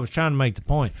 that's why I was trying to make the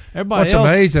point. What's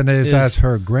amazing is as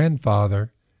her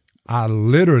grandfather, I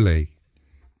literally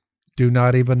do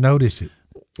not even notice it.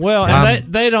 Well,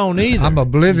 and they don't either. I'm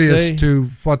oblivious to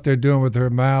what they're doing with her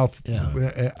mouth.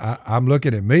 Yeah. I'm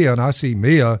looking at Mia, and I see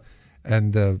Mia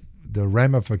and the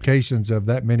ramifications of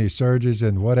that many surgeries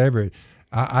and whatever.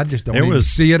 I just don't even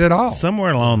see it at all.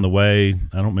 Somewhere along the way,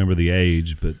 I don't remember the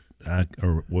age, but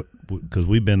because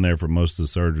we've been there for most of the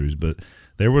surgeries, but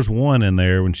there was one in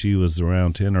there when she was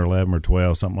around 10 or 11 or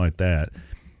 12, something like that,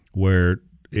 where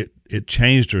it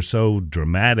changed her so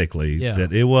dramatically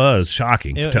that it was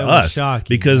shocking to us.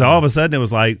 Because all of a sudden it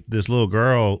was like this little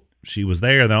girl, she was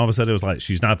there, then all of a sudden it was like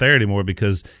she's not there anymore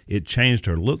because it changed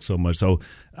her look so much. So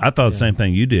I thought the same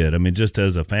thing you did. I mean, just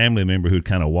as a family member who'd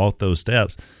kind of walked those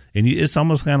steps, and it's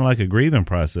almost kind of like a grieving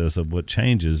process of what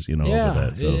changes, over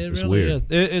that. So it's really weird.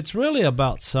 It's really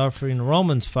about suffering.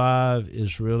 Romans 5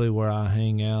 is really where I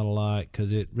hang out a lot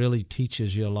because it really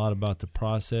teaches you a lot about the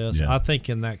process. Yeah. I think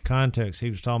in that context, he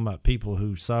was talking about people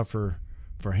who suffer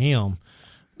for him,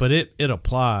 but it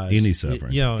applies. Any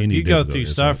suffering. If you go through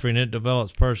suffering, it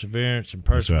develops perseverance, and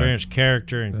perseverance,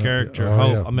 character, and character,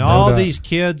 hope. Yeah. I mean, all these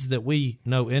kids that we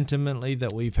know intimately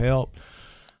that we've helped,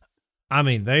 I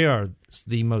mean, they are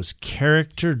the most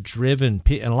character-driven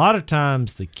people. And a lot of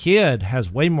times the kid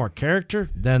has way more character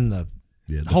than the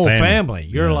whole family.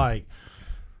 You're like,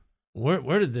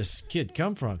 where did this kid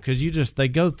come from? Because they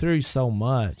go through so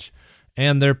much.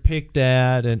 And they're picked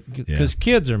at, and because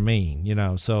kids are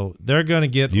mean, so they're going to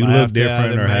get you look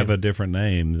different or have a different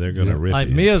name, they're going to rip like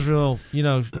you. Mia's real,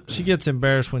 she gets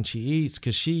embarrassed when she eats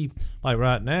because she, like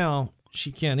right now,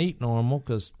 she can't eat normal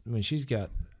because she's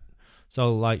got.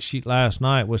 So like last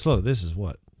night was this is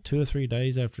what 2 or 3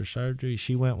 days after surgery.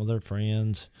 She went with her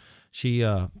friends. She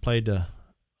played the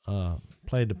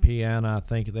piano. I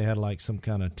think they had like some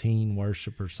kind of teen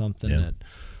worship or something at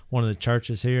one of the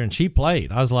churches here, and she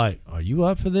played. I was like, "Are you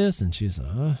up for this?" And she's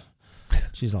like,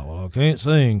 "Well, I can't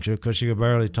sing because she could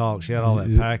barely talk. She had all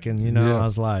that packing, I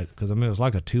was like, because it was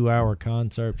like a 2-hour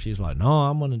concert. She's like, "No,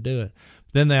 I'm going to do it."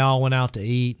 Then they all went out to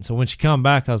eat. So when she come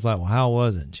back, I was like, "Well, how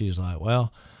was it?" And she was like,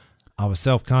 "Well, I was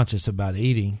self-conscious about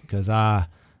eating because I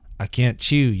can't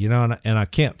chew, and I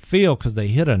can't feel because they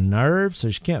hit a nerve, so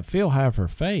she can't feel half her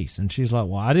face." And she's like,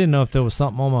 "Well, I didn't know if there was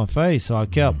something on my face, so I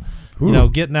kept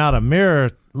getting out a mirror,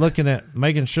 looking at,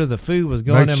 making sure the food was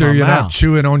going in my mouth. Make sure you're not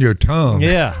chewing on your tongue.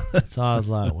 Yeah. So I was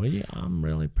like, well, yeah, I'm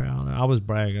really proud. I was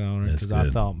bragging on her because I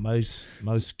thought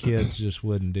most kids just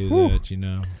wouldn't do that,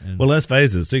 And, well, let's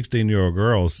face it, 16-year-old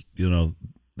girls,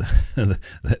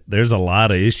 there's a lot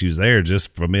of issues there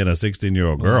just from being a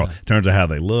 16-year-old girl. In terms of how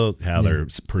they look, how they're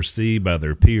perceived by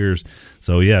their peers.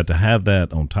 So, yeah, to have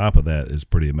that on top of that is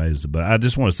pretty amazing. But I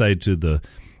just want to say to the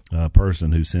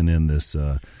person who sent in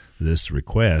this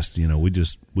request,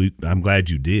 I'm glad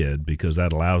you did, because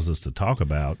that allows us to talk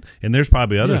about, and there's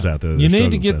probably others out there that you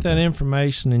need to get that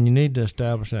information, and you need to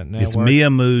establish that network. It's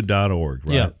miamood.org,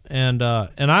 right? Yeah, and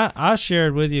I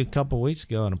shared with you a couple of weeks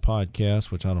ago in a podcast,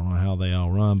 which I don't know how they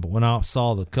all run, but when I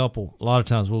saw the couple, a lot of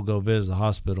times we'll go visit the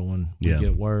hospital when we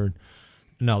get word.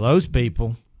 Now, those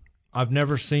people, I've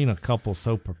never seen a couple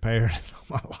so prepared in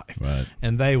my life. Right.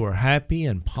 And they were happy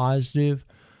and positive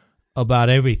about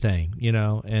everything,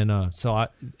 and so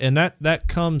that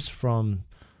comes from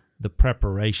the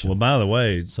preparation. Well, by the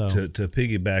way, to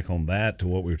piggyback on that, to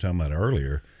what we were talking about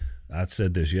earlier, I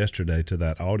said this yesterday to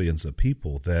that audience of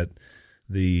people, that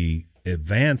the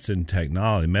advance in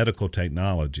technology, medical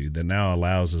technology, that now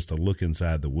allows us to look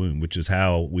inside the womb, which is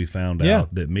how we found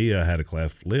out that Mia had a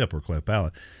cleft lip or cleft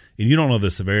palate. And you don't know the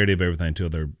severity of everything till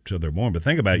they're born. But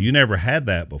think about it, you never had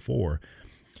that before.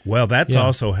 Well, that's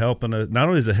also helping. Not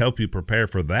only does it help you prepare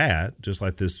for that, just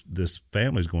like this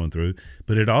family's going through,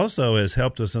 but it also has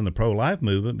helped us in the pro-life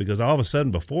movement, because all of a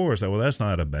sudden before it's like, well, that's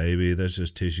not a baby, that's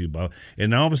just tissue.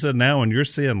 And all of a sudden now, when you're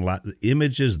seeing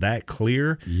images that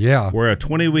clear, where a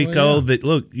 20-week-old that,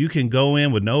 look, you can go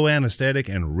in with no anesthetic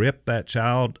and rip that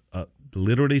child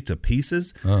literally to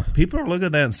pieces, people are looking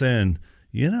at that and saying,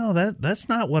 that's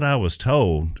not what I was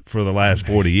told for the last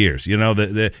 40 years.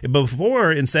 But before,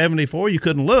 in 74, you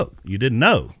couldn't look. You didn't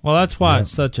know. Well, that's why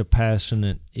it's such a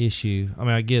passionate issue. I mean,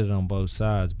 I get it on both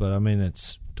sides, but I mean,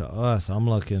 it's, to us, I'm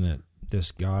looking at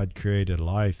this God-created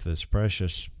life that's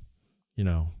precious,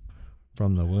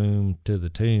 from the womb to the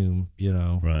tomb,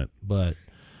 Right. But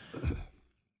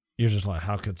you're just like,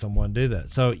 how could someone do that?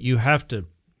 So you have to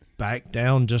back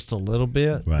down just a little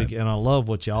bit. Right. And I love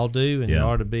what y'all do, and you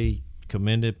are to be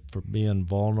commended for being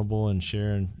vulnerable and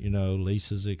sharing,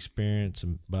 Lisa's experience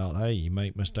about, hey, you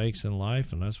make mistakes in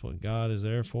life, and that's what God is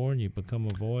there for, and you become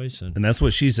a voice. And that's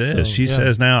what she says. She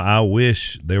says now, I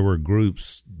wish there were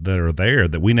groups that are there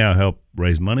that we now help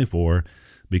raise money for,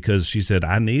 because she said,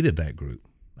 I needed that group.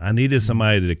 I needed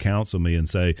somebody to counsel me and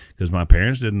say, because my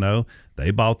parents didn't know,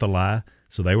 they bought the lie.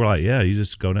 So they were like, yeah, you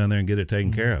just go down there and get it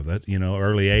taken care of. That,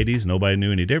 early 80s, nobody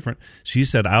knew any different. She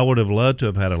said, I would have loved to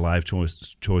have had a life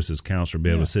choices counselor be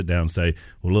able to sit down and say,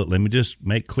 well, look, let me just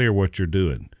make clear what you're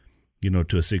doing, to a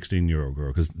 16-year-old girl.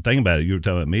 Because think about it, you were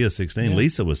talking about me at 16,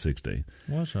 Lisa was 16.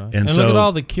 That's right. And so, look at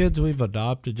all the kids we've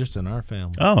adopted just in our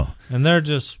family. Oh. And they're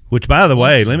just... Which, by the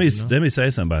way, let me say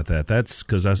something about that. That's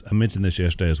because I mentioned this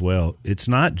yesterday as well. It's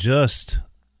not just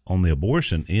on the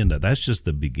abortion end. That's just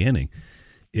the beginning.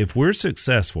 If we're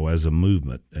successful as a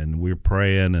movement and we're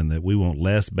praying and that we want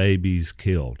less babies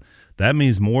killed, that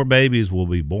means more babies will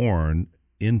be born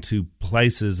into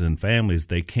places and families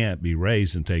they can't be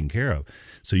raised and taken care of.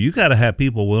 So you got to have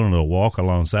people willing to walk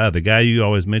alongside. The guy you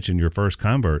always mention, your first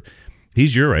convert,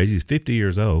 he's your age. He's 50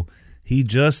 years old. He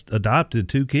just adopted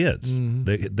 2 kids.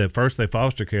 Mm-hmm. First they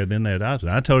foster care, then they adopted.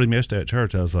 I told him yesterday at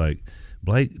church, I was like,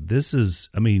 Blake,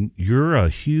 you're a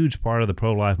huge part of the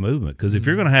pro-life movement, because if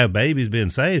you're going to have babies being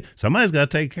saved, somebody's got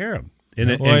to take care of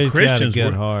them. And Christians got a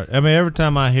good heart. I mean, every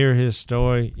time I hear his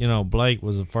story, Blake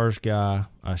was the first guy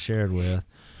I shared with,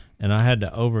 and I had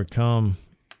to overcome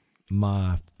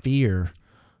my fear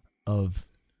of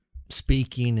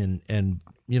speaking and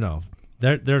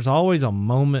there's always a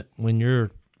moment when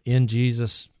you're in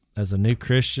Jesus as a new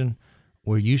Christian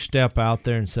where you step out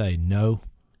there and say, no,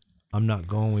 I'm not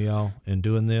going with y'all and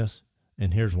doing this,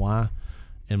 and here's why.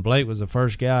 And Blake was the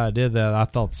first guy I did that. I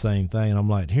thought the same thing. And I'm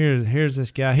like, here's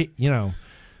this guy.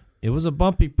 It was a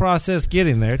bumpy process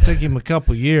getting there. It took him a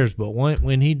couple years, but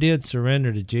when he did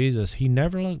surrender to Jesus, he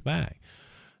never looked back.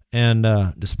 And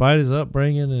despite his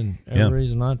upbringing and every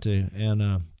reason not to,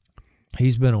 and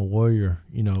he's been a warrior,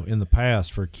 in the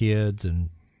past for kids and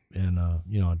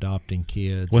adopting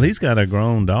kids. Well, he's got a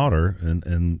grown daughter, and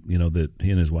that he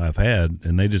and his wife had,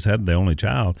 and they just had their only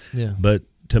child. Yeah. But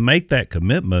to make that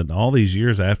commitment all these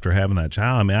years after having that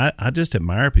child, I just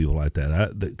admire people like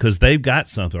that, because they've got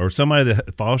something, or somebody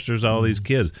that fosters all these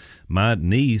kids. My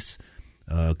niece,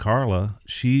 Carla,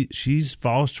 she's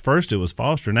foster. First it was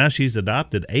foster. Now she's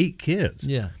adopted 8 kids.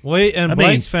 Yeah. Well, and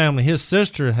Blake's family, his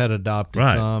sister had adopted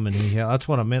some, and that's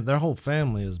what I meant. Their whole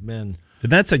family has been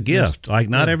And that's a gift. Like,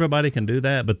 not everybody can do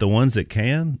that, but the ones that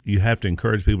can, you have to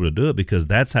encourage people to do it, because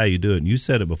that's how you do it. And you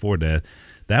said it before, Dad.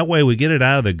 That way we get it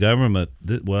out of the government.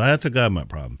 Well, that's a government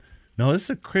problem. No, it's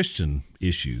a Christian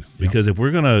issue, because if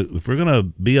we're gonna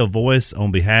be a voice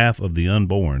on behalf of the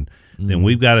unborn, then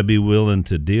we've got to be willing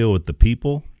to deal with the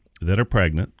people that are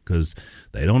pregnant, because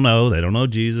they don't know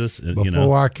Jesus.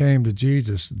 Before I came to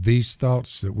Jesus, these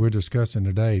thoughts that we're discussing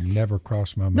today never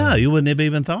crossed my mind. No, you wouldn't have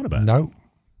even thought about it. No.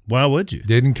 Why would you?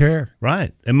 Didn't care.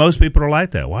 Right. And most people are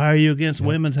like that. Why are you against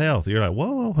women's health? You're like,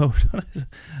 whoa.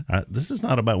 This is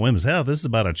not about women's health. This is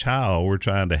about a child we're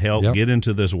trying to help get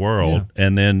into this world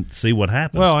and then see what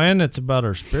happens. Well, and it's about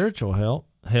her spiritual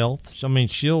health. I mean,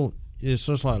 it's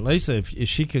just like Lisa, if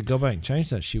she could go back and change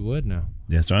that, she would now.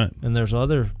 That's right. And there's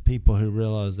other people who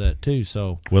realize that too.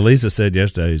 So, well, Lisa said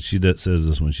yesterday, says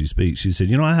this when she speaks, she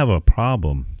said, I have a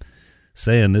problem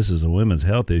saying this is a women's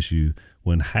health issue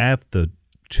when half the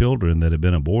children that have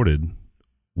been aborted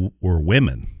were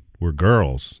women, were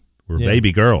girls, were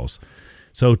baby girls.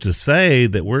 So to say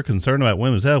that we're concerned about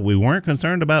women's health, we weren't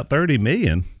concerned about 30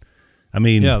 million. I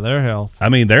mean, their health. I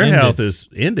mean, their health is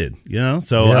ended,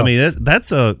 So I mean,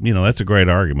 that's a great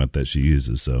argument that she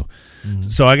uses. So,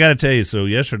 so I got to tell you. So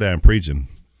yesterday I'm preaching.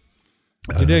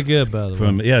 You did good, by the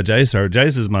way.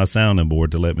 Jace is my sounding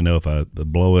board to let me know if I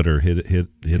blow it or hit it.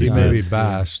 He may be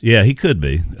biased. Yeah, he could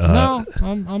be. No,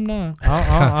 I'm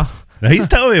not. He's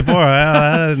told me before.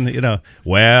 I didn't,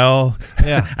 well.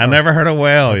 Yeah, I never heard of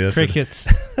well. Crickets.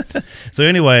 So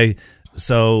anyway.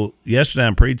 So yesterday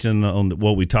I'm preaching on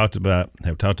what we have talked about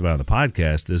in the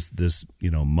podcast, this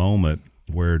moment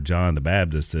where John the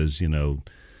Baptist says,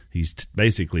 he's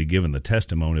basically given the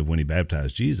testimony of when he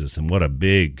baptized Jesus, and what a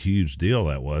big, huge deal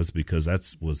that was, because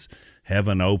was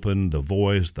heaven opened, the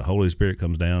voice, the Holy Spirit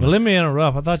comes down. Well, let me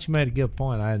interrupt. I thought you made a good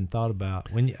point I hadn't thought about.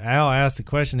 When Al asked the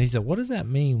question, he said, what does that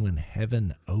mean when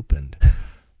heaven opened?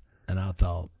 And I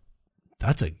thought,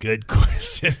 that's a good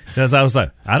question. Because I was like,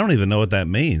 I don't even know what that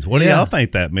means. What do y'all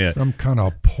think that meant? Some kind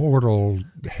of portal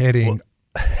heading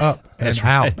up and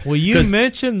out. Well, you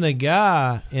mentioned the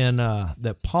guy in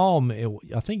that Paul.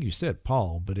 I think you said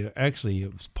Paul, but it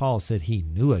was Paul said he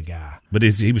knew a guy. But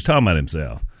he was talking about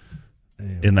himself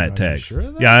in that text. Sure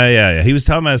of that? Yeah. He was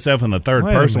talking about himself in the third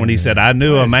person when he said, "I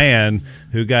knew a man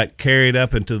who got carried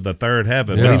up into the third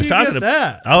heaven." Yeah. When he was talking about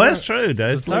that. Oh, that's true,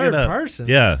 Dave. Look it up. Person.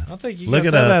 Yeah, I think you look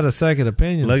got that at a second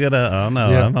opinion. Look it up. Oh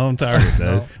no, I'm on target,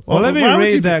 Dave. Well, let me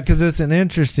read that because it's an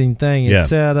interesting thing. It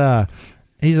said,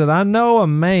 he said, "I know a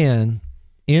man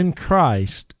in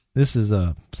Christ." This is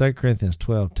 2 Corinthians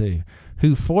 12:2,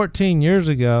 who 14 years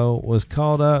ago was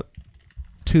called up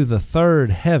to the third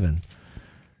heaven.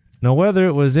 Now, whether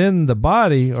it was in the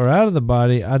body or out of the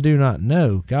body, I do not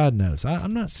know. God knows.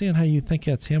 I'm not seeing how you think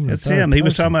that's him. It's him. He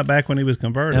was talking about back when he was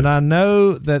converted. And I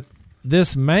know that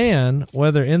this man,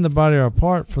 whether in the body or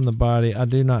apart from the body, I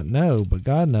do not know, but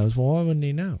God knows. Well, why wouldn't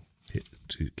he know?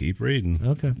 Keep reading.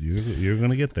 Okay. You're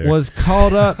going to get there. Was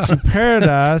called up to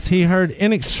paradise. He heard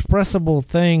inexpressible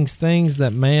things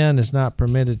that man is not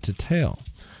permitted to tell.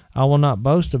 I will not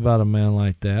boast about a man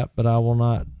like that, but I will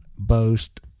not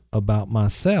boast about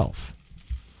myself,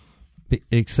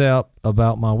 except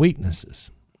about my weaknesses.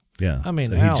 Yeah, I mean,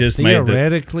 so he just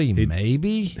theoretically,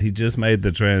 maybe he just made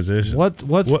the transition. What's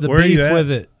the beef with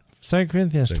it? 2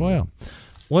 Corinthians 12.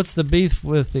 What's the beef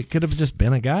with it? Could have just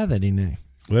been a guy that he knew.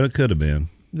 Well, it could have been.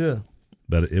 Yeah,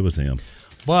 but it was him.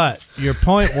 But your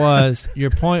point was.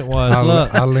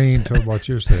 Look, I lean toward what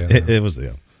you're saying. It was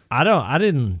him. I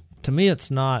didn't. To me,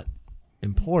 it's not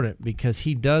important because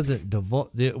he doesn't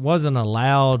it wasn't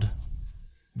allowed.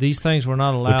 These things were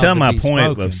not allowed. Well, tell to my be point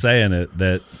spoken. of saying it,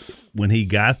 that when he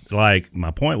got,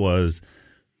 my point was,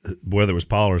 whether it was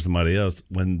Paul or somebody else,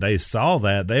 when they saw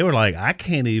that, they were like, I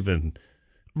can't even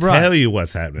tell you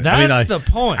what's happening. That's the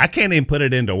point. I can't even put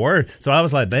it into words. So I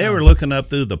was like, they were looking up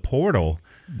through the portal.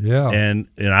 Yeah. And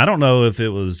I don't know if it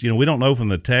was, we don't know from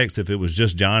the text if it was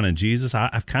just John and Jesus.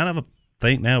 I kind of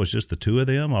think now it's just the two of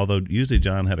them, although usually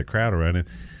John had a crowd around him.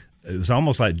 It was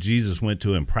almost like Jesus went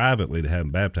to him privately to have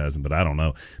him baptize him, but I don't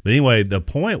know. But anyway, the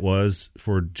point was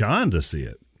for John to see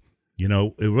it.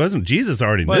 It wasn't Jesus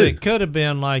already knew. But it could have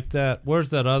been like that. Where's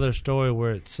that other story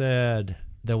where it said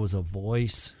there was a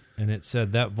voice, and it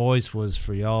said that voice was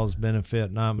for y'all's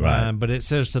benefit, not mine. Right. But it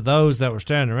says to those that were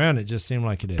standing around, it just seemed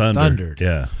like it had thundered.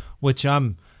 Yeah. Which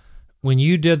when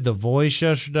you did the voice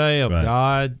yesterday of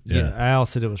God, Al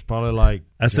said it was probably like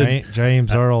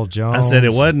James Earl Jones. I said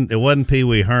it wasn't Pee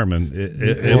Wee Herman.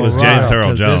 It was James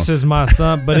Earl Jones. This is my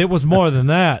son, but it was more than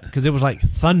that because it was like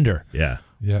thunder. Yeah.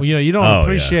 Well, you don't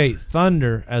appreciate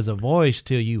thunder as a voice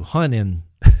till you hunt in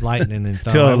lightning and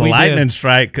thunder. Till the lightning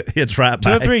strike hits right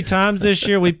by. 2 or 3 times this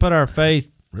year, we put our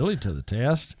faith really to the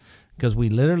test because we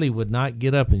literally would not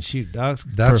get up and shoot ducks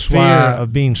for fear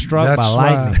of being struck by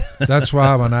lightning. That's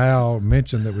why when Al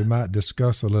mentioned that we might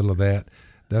discuss a little of that,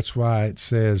 that's why it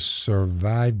says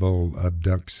survival of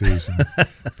duck season,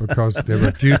 because there were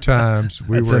a few times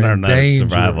we were in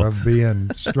danger of being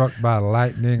struck by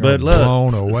lightning or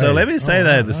blown away. So let me say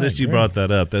since you brought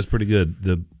that up, that's pretty good.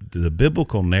 The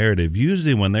biblical narrative,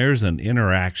 usually when there's an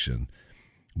interaction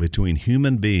between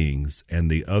human beings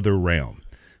and the other realm,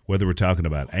 whether we're talking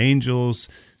about angels,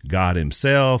 God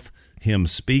himself, him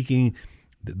speaking,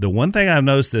 the one thing I've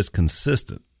noticed that's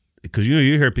consistent, because you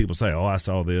hear people say, "Oh, I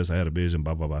saw this, I had a vision,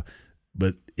 blah blah blah,"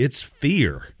 but it's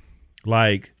fear.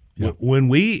 Like when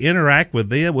we interact with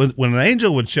them, when an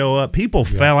angel would show up, people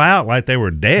fell out like they were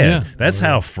dead. Yeah. That's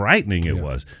how frightening it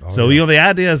was. So the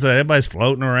idea is that everybody's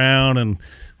floating around and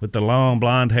with the long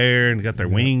blonde hair and got their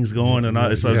wings going and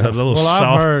all. It's a little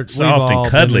soft and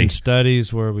cuddly. Been in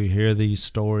studies where we hear these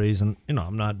stories, and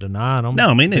I'm not denying them.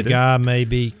 No, me neither. The guy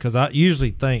maybe, because I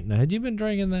usually think, "Now, had you been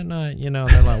drinking that night?"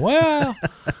 They're like, "Well,"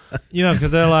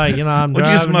 because they're like, I'm what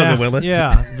driving you smoking, down, Willis?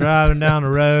 Yeah, driving down the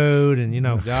road,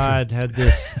 and God had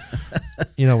this,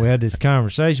 we had this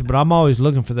conversation. But I'm always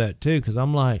looking for that too, because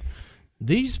I'm like,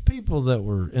 these people that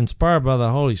were inspired by the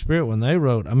Holy Spirit when they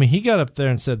wrote, he got up there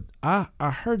and said, I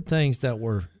heard things that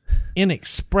were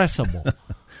inexpressible.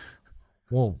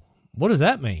 Well, what does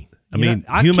that mean? Human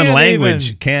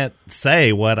language can't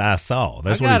say what I saw.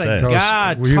 That's what he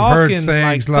said. You've heard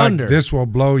things like "this will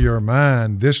blow your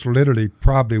mind." This literally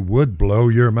probably would blow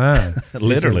your mind.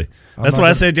 Literally. That's what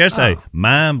I said yesterday.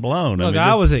 Mind blown. Look,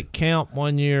 I was at camp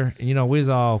one year, and we was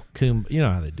all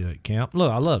how they do at camp.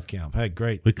 Look, I love camp. I had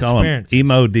great experiences. We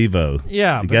call them emo devo.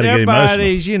 Yeah, but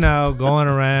everybody's going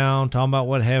around talking about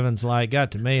what heaven's like.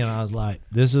 Got to me, and I was like,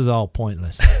 this is all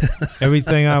pointless.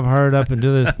 Everything I've heard up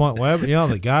until this point,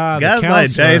 the guys like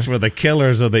Jace were the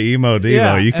killers of the emo devo.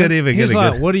 Yeah, you couldn't even get a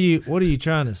good. What are you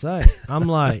trying to say? I'm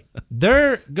like,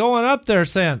 they're going up there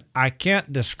saying I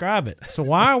can't describe it. So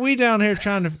why are we down here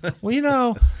trying to?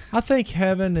 Well, I think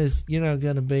heaven is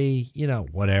going to be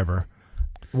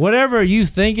whatever you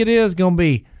think it is going to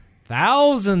be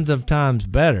thousands of times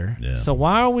better. Yeah. So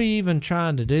why are we even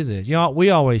trying to do this? We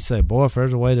always say, boy, if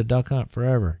there's a way to duck hunt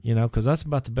forever, because that's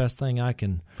about the best thing I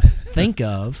can think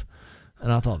of.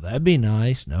 And I thought that'd be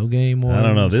nice. No game wardens. I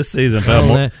don't know. This season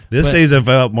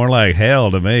felt more like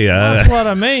hell to me. That's what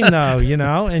I mean,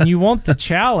 though. And you want the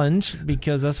challenge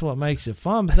because that's what makes it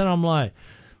fun. But then I'm like,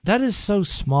 that is so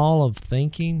small of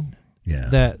thinking. Yeah.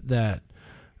 That.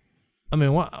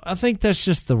 I think that's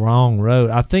just the wrong road.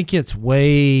 I think it's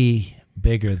way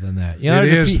bigger than that.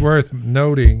 It is worth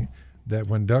noting that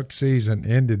when duck season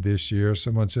ended this year,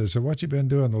 someone says, "So what you been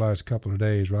doing the last couple of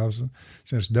days, Robinson,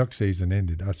 since duck season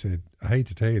ended?" I said, "I hate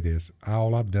to tell you this.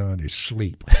 All I've done is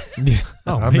sleep."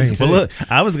 Well, look,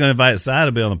 I was going to invite Cy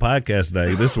to be on the podcast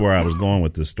today. This is where I was going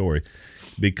with this story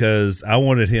because I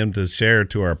wanted him to share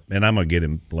to our, and I'm going to get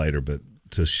him later, but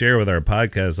to share with our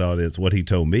podcast audience what he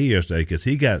told me yesterday because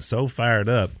he got so fired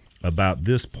up about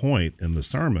this point in the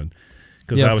sermon.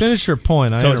 Finish your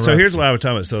point. So here's what I was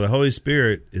talking about. So the Holy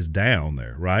Spirit is down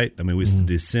there, right? We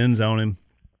descends on him,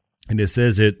 and it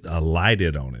says it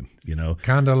alighted on him.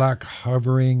 Kind of like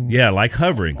hovering. Yeah, like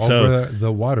hovering over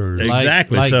the waters.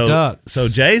 Exactly. Like ducks. So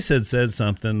Jace had said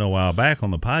something a while back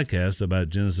on the podcast about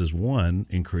Genesis 1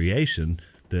 in creation.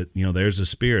 That there's a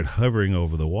spirit hovering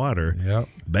over the water,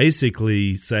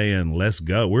 basically saying, "Let's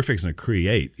go. We're fixing to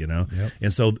create."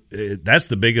 And so that's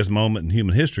the biggest moment in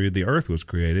human history. The earth was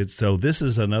created. So this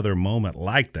is another moment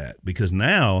like that because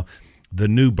now the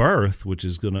new birth, which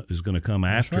is gonna come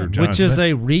after John which is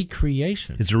a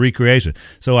recreation. It's a recreation.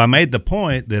 So I made the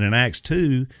point that in Acts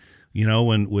 2.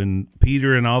 When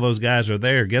Peter and all those guys are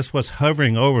there, guess what's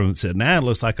hovering over them? And said, now it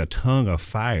looks like a tongue of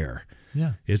fire.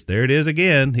 Yeah, there it is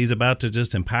again. He's about to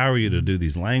just empower you to do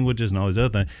these languages and all these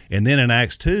other things. And then in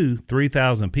Acts 2,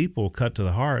 3,000 people cut to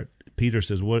the heart. Peter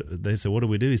says, "What?" They said, "What do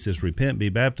we do?" He says, "Repent, be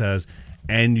baptized,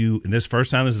 and this first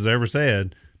time this is ever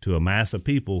said to a mass of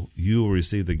people, you will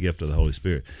receive the gift of the Holy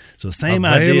Spirit." So same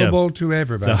idea, available to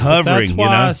everybody. The hovering. That's why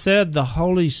I said the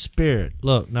Holy Spirit.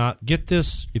 Look, now get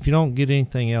this. If you don't get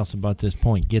anything else about this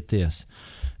point, get this: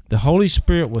 the Holy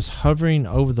Spirit was hovering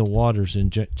over the waters in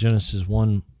Genesis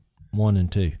 1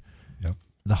 and 2. Yep.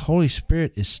 The Holy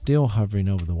Spirit is still hovering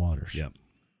over the waters. Yep.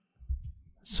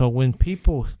 So when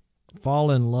people fall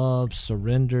in love,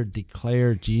 surrender,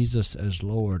 declare Jesus as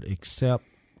Lord, accept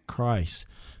Christ,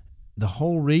 the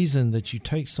whole reason that you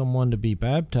take someone to be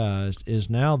baptized is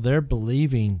now they're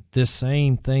believing this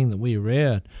same thing that we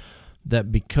read,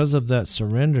 that because of that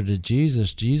surrender to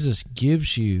Jesus, Jesus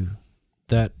gives you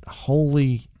that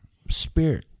Holy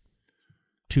Spirit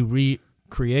to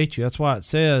recreate you. That's why it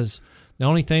says the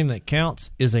only thing that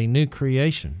counts is a new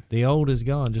creation. The old is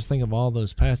gone. Just think of all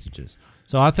those passages.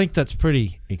 So I think that's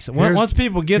pretty exciting. Once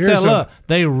people get that look,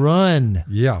 they run.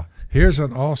 Yeah. Here's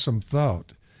an awesome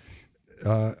thought.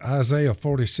 Isaiah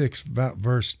 46, about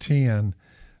verse 10,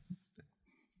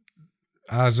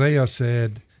 Isaiah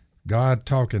said, God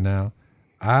talking now,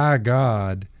 I,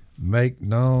 God, make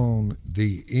known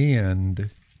the end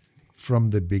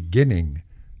from the beginning.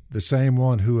 The same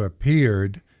one who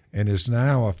appeared and is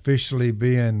now officially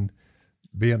being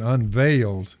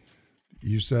unveiled.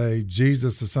 You say,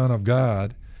 Jesus, the Son of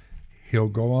God, he'll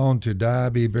go on to die,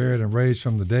 be buried, and raised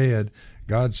from the dead.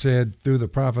 God said through the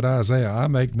prophet Isaiah, I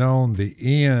make known the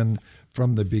end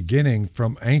from the beginning,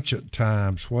 from ancient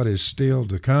times, what is still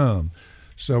to come.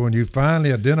 So when you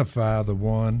finally identify the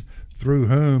one through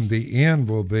whom the end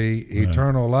will be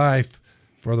eternal life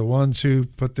for the ones who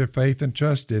put their faith and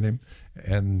trust in him,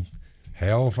 and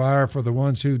hellfire for the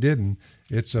ones who didn't,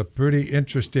 it's a pretty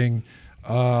interesting,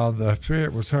 the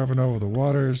Spirit was hovering over the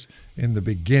waters in the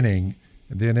beginning,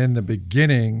 and then in the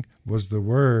beginning was the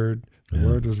Word. The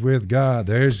Word was with God.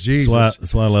 There's Jesus.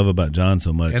 That's what I love about John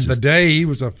so much. And the day he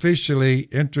was officially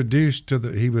introduced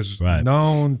he was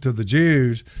known to the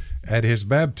Jews at his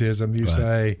baptism, you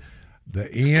say,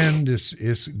 the end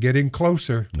is getting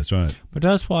closer. That's right. But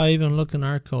that's why even looking at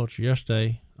our culture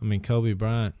yesterday, Kobe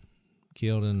Bryant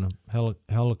killed in a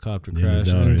helicopter crash.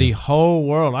 And the whole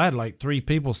world, I had like 3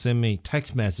 people send me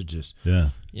text messages.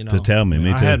 Yeah. To tell me.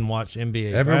 Me too. I hadn't watched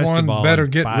NBA Everyone basketball better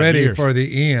get ready years. for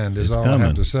the end, is all coming. I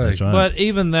have to say. That's right. But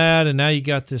even that, and now you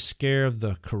got this scare of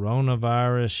the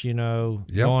coronavirus,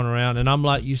 going around. And I'm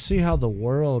like, you see how the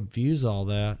world views all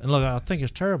that. And look, I think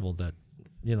it's terrible that,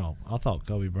 I thought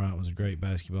Kobe Bryant was a great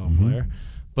basketball player.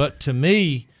 But to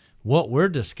me, what we're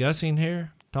discussing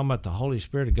here, talking about the Holy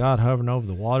Spirit of God hovering over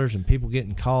the waters and people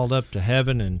getting called up to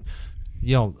heaven, and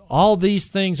all these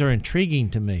things are intriguing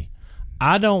to me.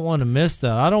 I don't want to miss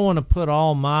that. I don't want to put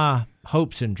all my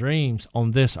hopes and dreams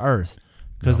on this earth,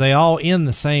 because they all end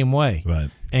the same way.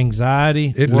 Right.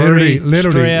 Anxiety, it worry,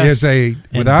 literally stress,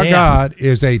 without God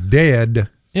is a dead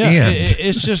end.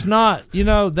 It's just not.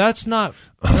 That's not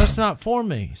for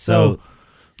me. So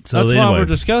that's anyway, why we're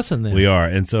discussing this. We are,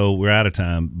 and so we're out of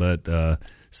time. But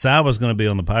Si was going to be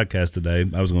on the podcast today.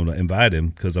 I was going to invite him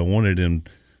because I wanted him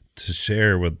to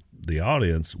share with the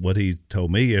audience what he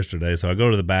told me yesterday. So I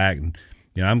go to the back, and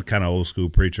I'm kind of old school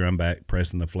preacher. I'm back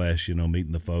pressing the flesh,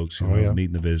 meeting the folks,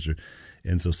 meeting the visitor.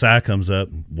 And so Si comes up,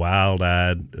 wild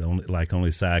eyed, like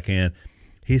only Si can.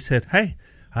 He said, "Hey,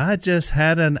 I just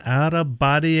had an out of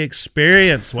body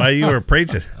experience while you were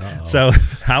preaching." So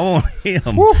I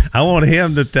want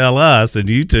him to tell us, and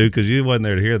you too, because you wasn't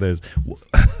there to hear this,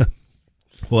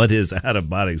 what his out of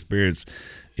body experience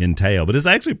entail. But it's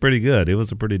actually pretty good. It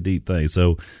was a pretty deep thing.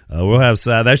 So we'll have Si.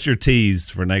 That's your tease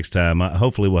for next time.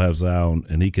 Hopefully we'll have Si on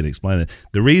and he can explain it.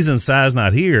 The reason Si's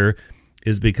not here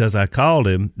is because I called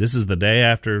him. This is the day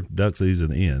after duck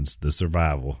season ends, the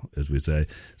survival, as we say.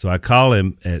 So I call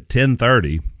him at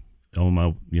 10:30 on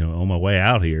my way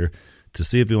out here to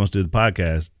see if he wants to do the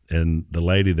podcast. And the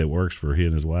lady that works for he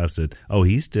and his wife said, "Oh,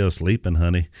 he's still sleeping,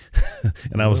 honey."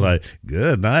 And I was like,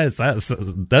 "Good, nice.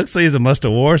 Duck season must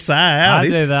have wore Si out.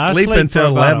 He's sleeping till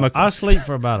 11 o'clock. I sleep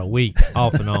for about a week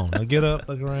off and on. I get up,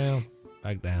 look around,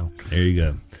 back down. There you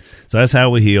go. So that's how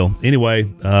we heal. Anyway,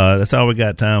 that's all we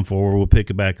got time for. We'll pick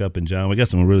it back up in John. We got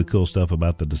some really cool stuff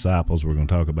about the disciples we're going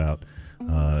to talk about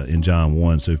in John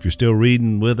 1. So if you're still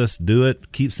reading with us, do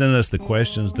it. Keep sending us the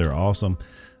questions. They're awesome.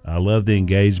 I love the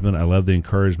engagement. I love the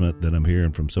encouragement that I'm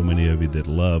hearing from so many of you that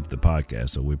love the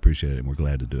podcast. So we appreciate it, and we're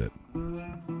glad to do it.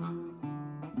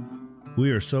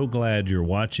 We are so glad you're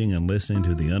watching and listening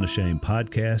to the Unashamed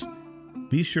podcast.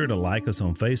 Be sure to like us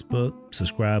on Facebook,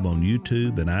 subscribe on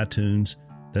YouTube and iTunes.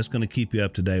 That's going to keep you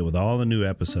up to date with all the new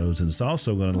episodes, and it's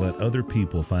also going to let other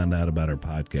people find out about our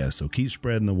podcast. So keep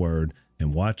spreading the word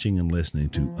and watching and listening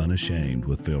to Unashamed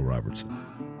with Phil Robertson.